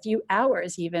a few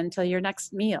hours even till your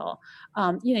next meal.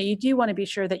 You do want to be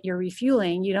sure that you're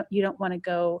refueling. You don't want to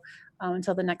go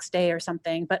until the next day or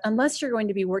something. But unless you're going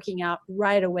to be working out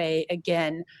right away,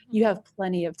 again, you have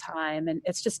plenty of time, and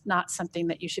it's just not something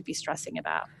that you should be stressing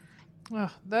about.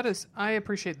 I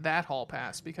appreciate that hall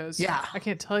pass because I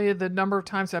can't tell you the number of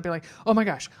times I'd be like, oh my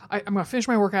gosh, I'm going to finish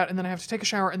my workout and then I have to take a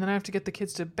shower and then I have to get the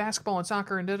kids to basketball and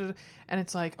soccer and and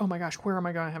it's like, oh my gosh, where am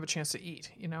I going to have a chance to eat?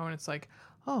 And it's like,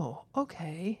 oh,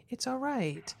 okay, it's all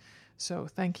right. So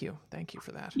thank you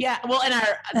for that. Yeah, well, and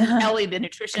our Ellie, the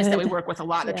nutritionist that we work with a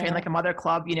lot, that train like a mother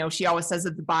club, she always says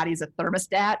that the body's a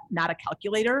thermostat, not a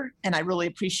calculator, and I really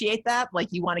appreciate that. Like,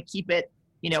 you want to keep it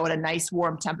at a nice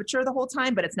warm temperature the whole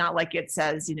time, but it's not like it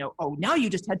says, oh, now you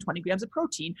just had 20 grams of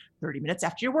protein 30 minutes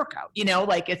after your workout,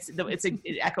 like it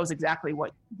echoes exactly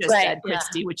what you just said,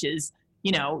 Christy, which is,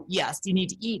 yes, you need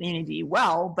to eat and you need to eat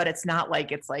well, but it's not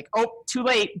like it's like, oh, too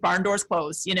late, barn doors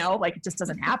closed, like it just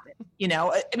doesn't happen,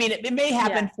 I mean, it may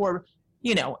happen for,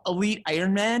 elite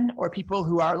Ironmen or people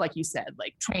who are, like you said,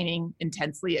 like training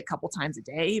intensely a couple times a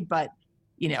day, but,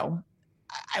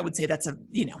 I would say that's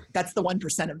that's the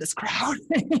 1% of this crowd,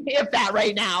 if that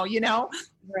right now, just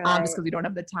because we don't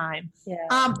have the time. Yeah.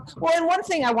 Well, and one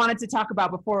thing I wanted to talk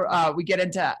about before we get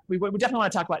into, we definitely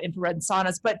want to talk about infrared and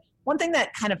saunas, but one thing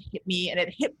that kind of hit me, and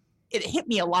it hit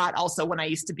me a lot also when I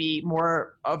used to be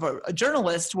more of a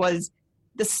journalist, was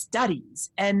the studies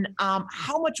and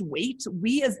how much weight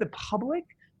we as the public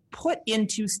put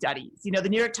into studies. The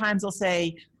New York Times will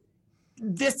say,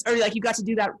 this, or like you got to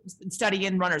do that study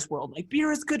in Runner's World, like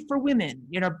beer is good for women,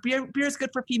 beer is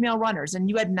good for female runners. And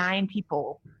you had 9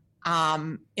 people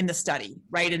in the study,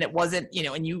 right? And it wasn't,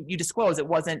 and you disclose it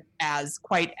wasn't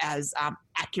quite as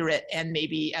accurate and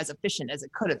maybe as efficient as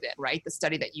it could have been, right? The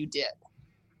study that you did.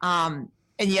 And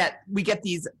yet we get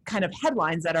these kind of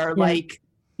headlines that are like,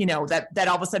 that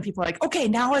all of a sudden people are like, okay,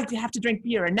 now I have to drink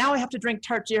beer, and now I have to drink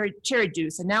tart cherry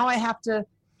juice, and now I have to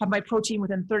have my protein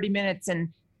within 30 minutes.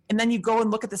 And then you go and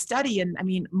look at the study, and I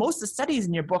mean, most of the studies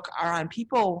in your book are on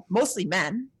people, mostly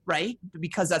men, right?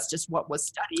 Because that's just what was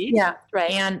studied. Yeah,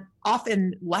 right. And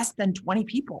often less than 20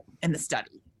 people in the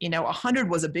study. 100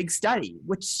 was a big study,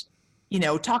 which,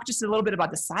 talk just a little bit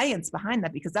about the science behind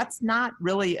that, because that's not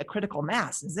really a critical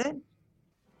mass, is it?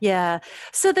 Yeah.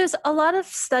 So there's a lot of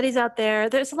studies out there.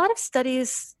 There's a lot of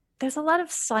science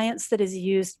that is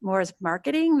used more as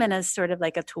marketing than as sort of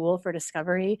like a tool for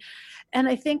discovery. And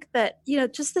I think that,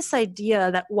 just this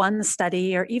idea that one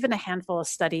study or even a handful of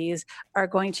studies are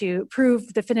going to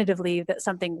prove definitively that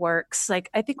something works, like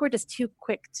I think we're just too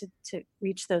quick to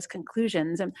reach those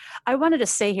conclusions. And I wanted to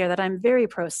say here that I'm very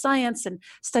pro-science, and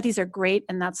studies are great.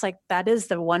 And that is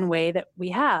the one way that we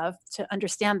have to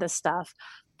understand this stuff.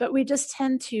 But we just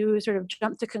tend to sort of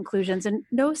jump to conclusions, and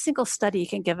no single study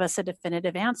can give us a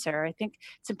definitive answer. I think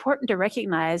it's important to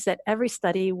recognize that every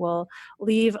study will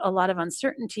leave a lot of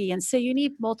uncertainty. And so you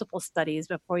need multiple studies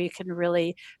before you can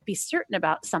really be certain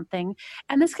about something.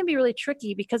 And this can be really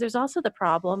tricky because there's also the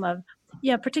problem of,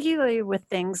 particularly with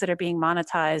things that are being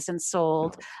monetized and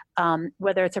sold,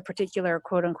 whether it's a particular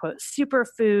quote unquote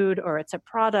superfood, or it's a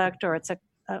product, or it's a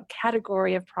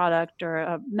category of product or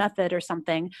a method or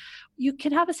something, you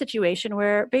can have a situation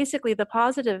where basically the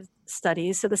positive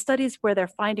studies, so the studies where they're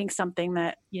finding something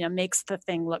that, makes the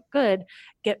thing look good,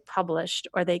 get published,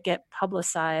 or they get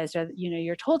publicized, or,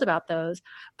 you're told about those,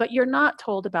 but you're not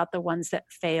told about the ones that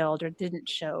failed or didn't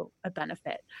show a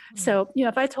benefit. Mm-hmm. So,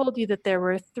 if I told you that there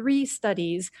were 3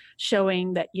 studies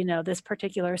showing that, this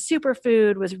particular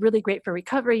superfood was really great for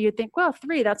recovery, you'd think, well,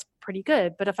 3, that's pretty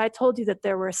good. But if I told you that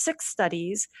there were 6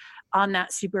 studies on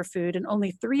that superfood and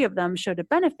only 3 of them showed a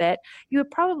benefit, you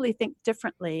would probably think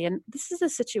differently. And this is a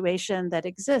situation that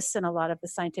exists in a lot of the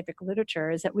scientific literature,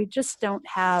 is that we just don't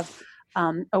have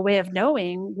a way of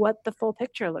knowing what the full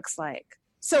picture looks like.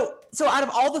 So out of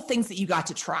all the things that you got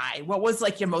to try, what was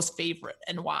like your most favorite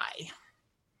and why?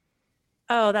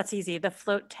 Oh, that's easy. The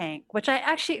float tank, which I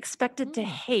actually expected to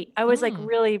hate. I was like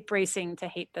really bracing to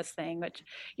hate this thing, which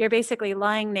you're basically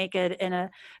lying naked in a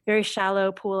very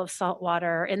shallow pool of salt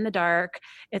water in the dark.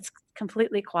 It's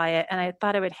completely quiet, and I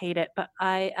thought I would hate it, but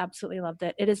I absolutely loved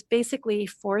it. It is basically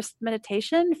forced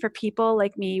meditation for people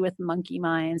like me with monkey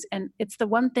minds. And it's the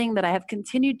one thing that I have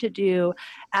continued to do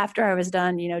after I was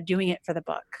done, doing it for the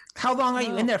book. How long are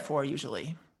you in there for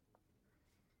usually?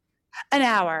 An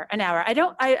hour.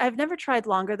 I've never tried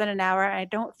longer than an hour. I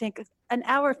don't think an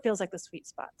hour feels like the sweet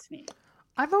spot to me.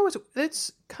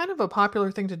 It's kind of a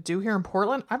popular thing to do here in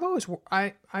Portland.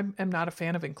 I am not a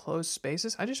fan of enclosed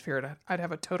spaces. I just feared I'd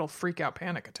have a total freak out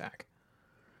panic attack.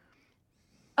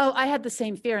 Oh, I had the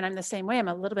same fear, and I'm the same way. I'm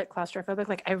a little bit claustrophobic.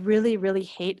 Like, I really, really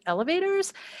hate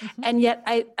elevators. Mm-hmm. And yet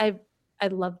I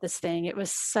love this thing. It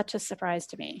was such a surprise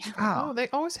to me. Oh, they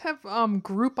always have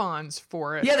Groupons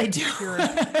for it. Yeah, they do.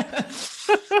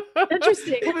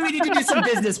 Interesting. Maybe we need to do some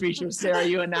business research, Sarah,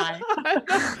 you and I.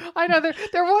 I know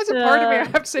there was a part of me, I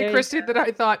have to say, Christy, that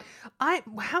I thought,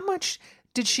 how much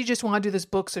did she just want to do this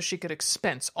book so she could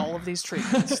expense all of these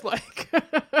treatments? Like,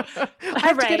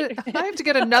 I have to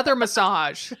get another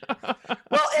massage.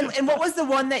 Well, and what was the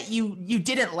one that you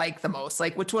didn't like the most?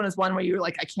 Like, which one is one where you were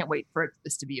like, I can't wait for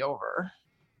this to be over?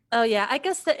 Oh yeah, I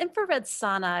guess the infrared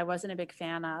sauna I wasn't a big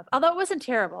fan of. Although it wasn't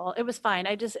terrible. It was fine.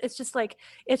 It's just like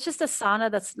it's just a sauna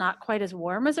that's not quite as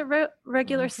warm as a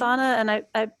regular sauna, and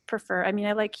I prefer. I mean,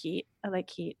 I like heat. I like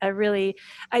heat.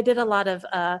 I did a lot of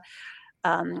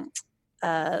um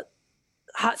uh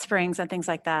hot springs and things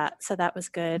like that. So that was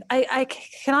good. I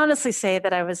can honestly say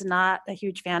that I was not a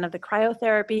huge fan of the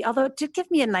cryotherapy, although it did give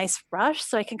me a nice rush.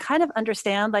 So I can kind of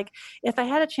understand, like, if I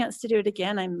had a chance to do it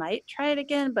again, I might try it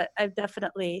again, but I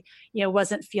definitely,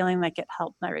 wasn't feeling like it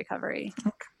helped my recovery.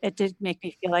 It did make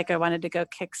me feel like I wanted to go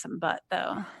kick some butt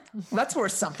though. Well, that's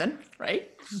worth something, right?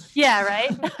 Yeah,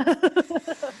 right.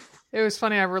 It was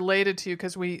funny. I related to you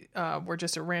because we were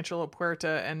just at Rancho La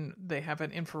Puerta and they have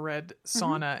an infrared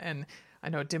sauna, and I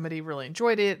know Dimity really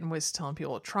enjoyed it and was telling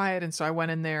people to try it. And so I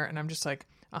went in there and I'm just like,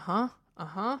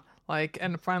 like,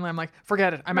 and finally I'm like,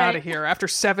 forget it. I'm out of here after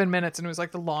 7 minutes. And it was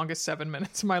like the longest 7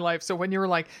 minutes of my life. So when you were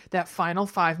like, that final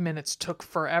 5 minutes took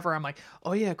forever, I'm like,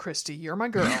 oh yeah, Christy, you're my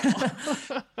girl.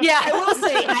 Yeah, I will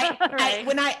say,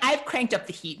 when I've cranked up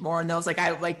the heat more in those, like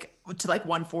I like to like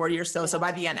 140 or so. So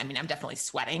by the end, I mean, I'm definitely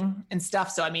sweating and stuff.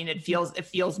 So I mean, it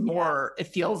feels more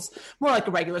like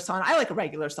a regular sauna. I like a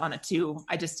regular sauna too.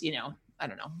 I just, I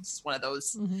don't know. It's one of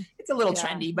those. It's a little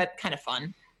trendy, but kind of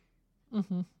fun.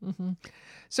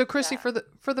 So Christy, for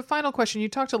the final question, you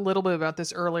talked a little bit about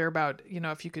this earlier about,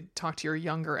 if you could talk to your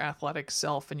younger athletic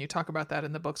self, and you talk about that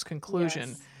in the book's conclusion.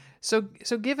 Yes.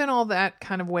 So given all that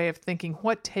kind of way of thinking,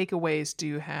 what takeaways do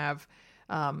you have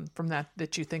from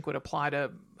that you think would apply to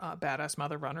badass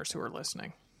mother runners who are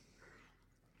listening?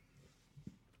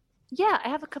 Yeah, I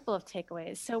have a couple of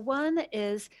takeaways. So one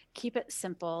is keep it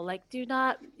simple. Like,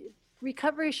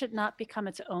 recovery should not become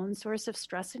its own source of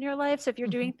stress in your life. So if you're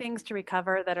doing things to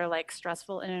recover that are like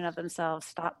stressful in and of themselves,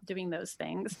 stop doing those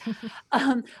things.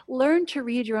 Learn to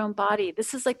read your own body.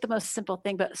 This is like the most simple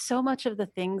thing, but so much of the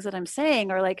things that I'm saying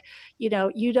are like, you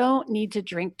don't need to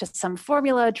drink to some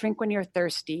formula, drink when you're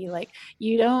thirsty. Like,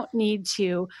 you don't need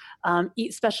to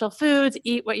eat special foods,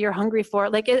 eat what you're hungry for.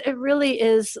 Like, it really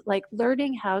is like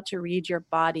learning how to read your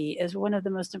body is one of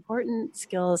the most important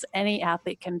skills any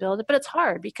athlete can build, but it's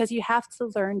hard because you have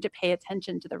to learn to pay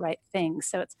attention to the right things.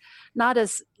 So it's not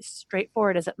as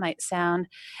straightforward as it might sound.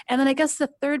 And then I guess the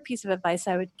third piece of advice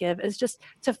I would give is just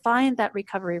to find that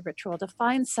recovery ritual, to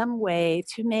find some way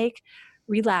to make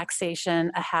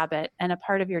relaxation a habit and a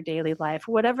part of your daily life,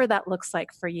 whatever that looks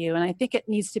like for you. And I think it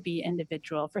needs to be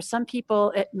individual. For some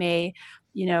people, it may,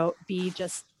 be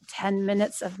just 10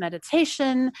 minutes of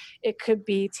meditation. It could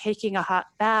be taking a hot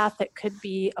bath. It could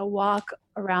be a walk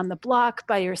around the block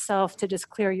by yourself to just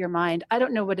clear your mind. I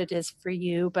don't know what it is for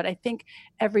you, but I think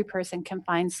every person can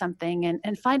find something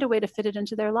and find a way to fit it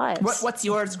into their lives. What's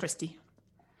yours, Christy?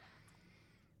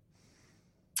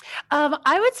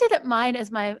 I would say that mine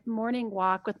is my morning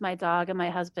walk with my dog and my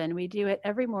husband. We do it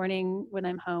every morning when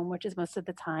I'm home, which is most of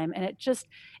the time. And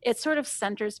it sort of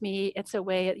centers me. It's a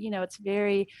way, it's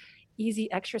very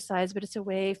easy exercise, but it's a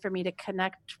way for me to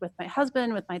connect with my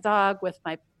husband, with my dog, with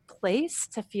my place,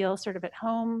 to feel sort of at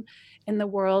home in the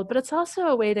world. But it's also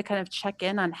a way to kind of check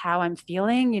in on how I'm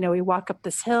feeling. We walk up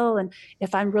this hill, and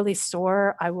if I'm really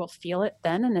sore, I will feel it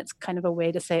then. And it's kind of a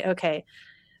way to say, okay,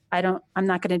 I'm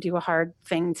not going to do a hard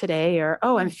thing today, or,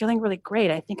 oh, I'm feeling really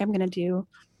great. I think I'm going to do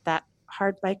that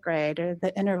hard bike ride or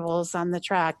the intervals on the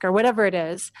track or whatever it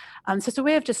is. So it's a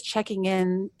way of just checking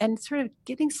in and sort of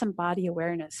getting some body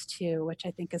awareness too, which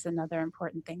I think is another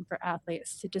important thing for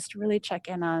athletes, to just really check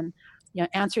in on,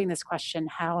 answering this question,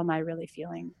 how am I really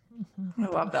feeling? I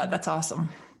love that. That's awesome.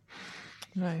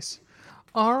 Nice.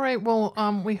 All right. Well,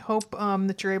 we hope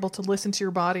that you're able to listen to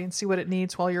your body and see what it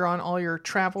needs while you're on all your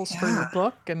travels for your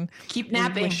book. And keep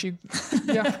napping. Wish you,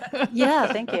 yeah. Yeah.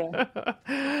 Thank you.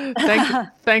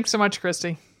 Thanks so much,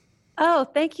 Christy. Oh,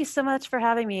 thank you so much for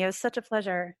having me. It was such a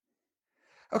pleasure.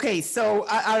 Okay. So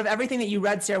out of everything that you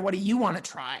read, Sarah, what do you want to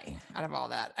try out of all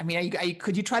that? I mean,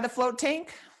 could you try the float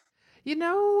tank?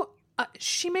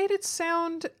 She made it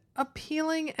sound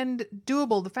appealing and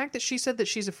doable. The fact that she said that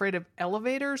she's afraid of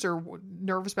elevators or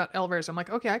nervous about elevators, I'm like,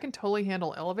 okay, I can totally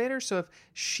handle elevators. So if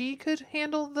she could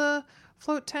handle the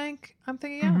float tank, I'm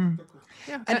thinking,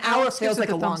 yeah. An hour feels like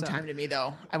a long time to me,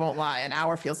 though. I won't lie. An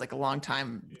hour feels like a long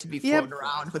time to be floating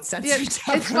around with sensory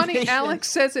deprivation. It's funny. Alex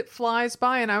says it flies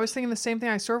by, and I was thinking the same thing.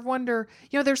 I sort of wonder,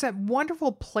 there's that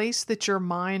wonderful place that your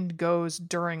mind goes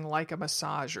during like a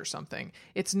massage or something.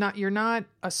 You're not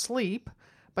asleep,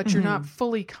 but you're not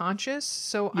fully conscious.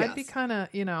 So yes. I'd be kind of,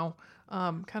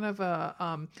 kind of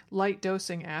a light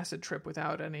dosing acid trip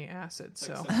without any acid.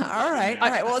 So all right.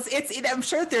 Well, I'm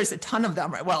sure there's a ton of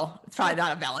them. Right? Well, it's probably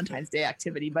not a Valentine's Day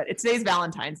activity, but it's today's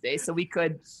Valentine's Day, so we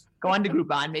could Go on to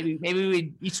Groupon. Maybe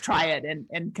we each try it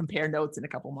and compare notes in a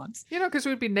couple months. Because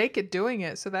we'd be naked doing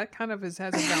it, so that kind of has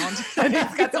a Valentine.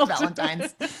 It's got some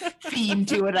Valentine's theme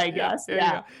to it, I guess.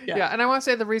 Yeah. And I want to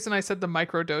say the reason I said the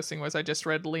microdosing was I just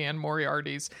read Leanne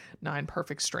Moriarty's 9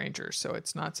 Perfect Strangers, so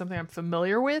it's not something I'm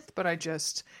familiar with, but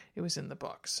it was in the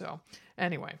book. So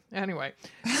anyway.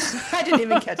 I didn't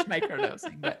even catch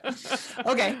microdosing, but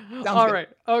okay. All right.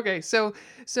 Okay. So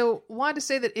wanted to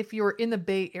say that if you're in the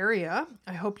Bay Area,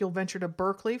 I hope you'll venture to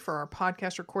Berkeley for our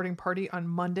podcast recording party on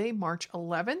Monday, March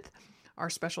 11th. Our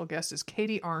special guest is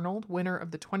Katie Arnold, winner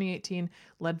of the 2018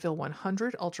 Leadville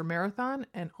 100 Ultra Marathon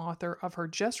and author of her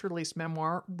just released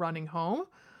memoir, Running Home.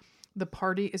 The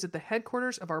party is at the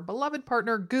headquarters of our beloved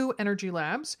partner, Goo Energy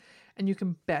Labs, and you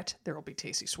can bet there will be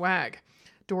tasty swag.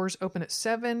 Doors open at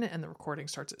 7 and the recording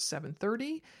starts at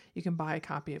 7:30. You can buy a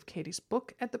copy of Katie's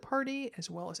book at the party as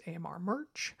well as AMR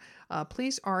merch.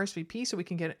 Please RSVP so we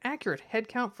can get an accurate head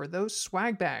count for those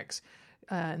swag bags.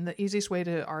 And the easiest way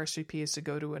to RSVP is to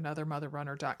go to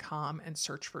anothermotherrunner.com and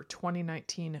search for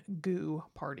 2019 Goo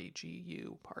Party,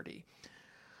 G-U Party.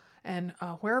 And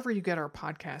wherever you get our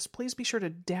podcast, please be sure to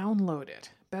download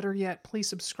it. Better yet, please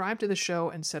subscribe to the show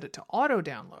and set it to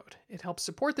auto-download. It helps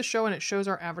support the show and it shows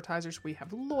our advertisers we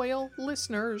have loyal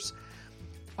listeners.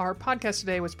 Our podcast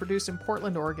today was produced in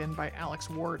Portland, Oregon by Alex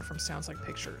Ward from Sounds Like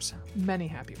Pictures. Many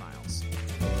happy miles.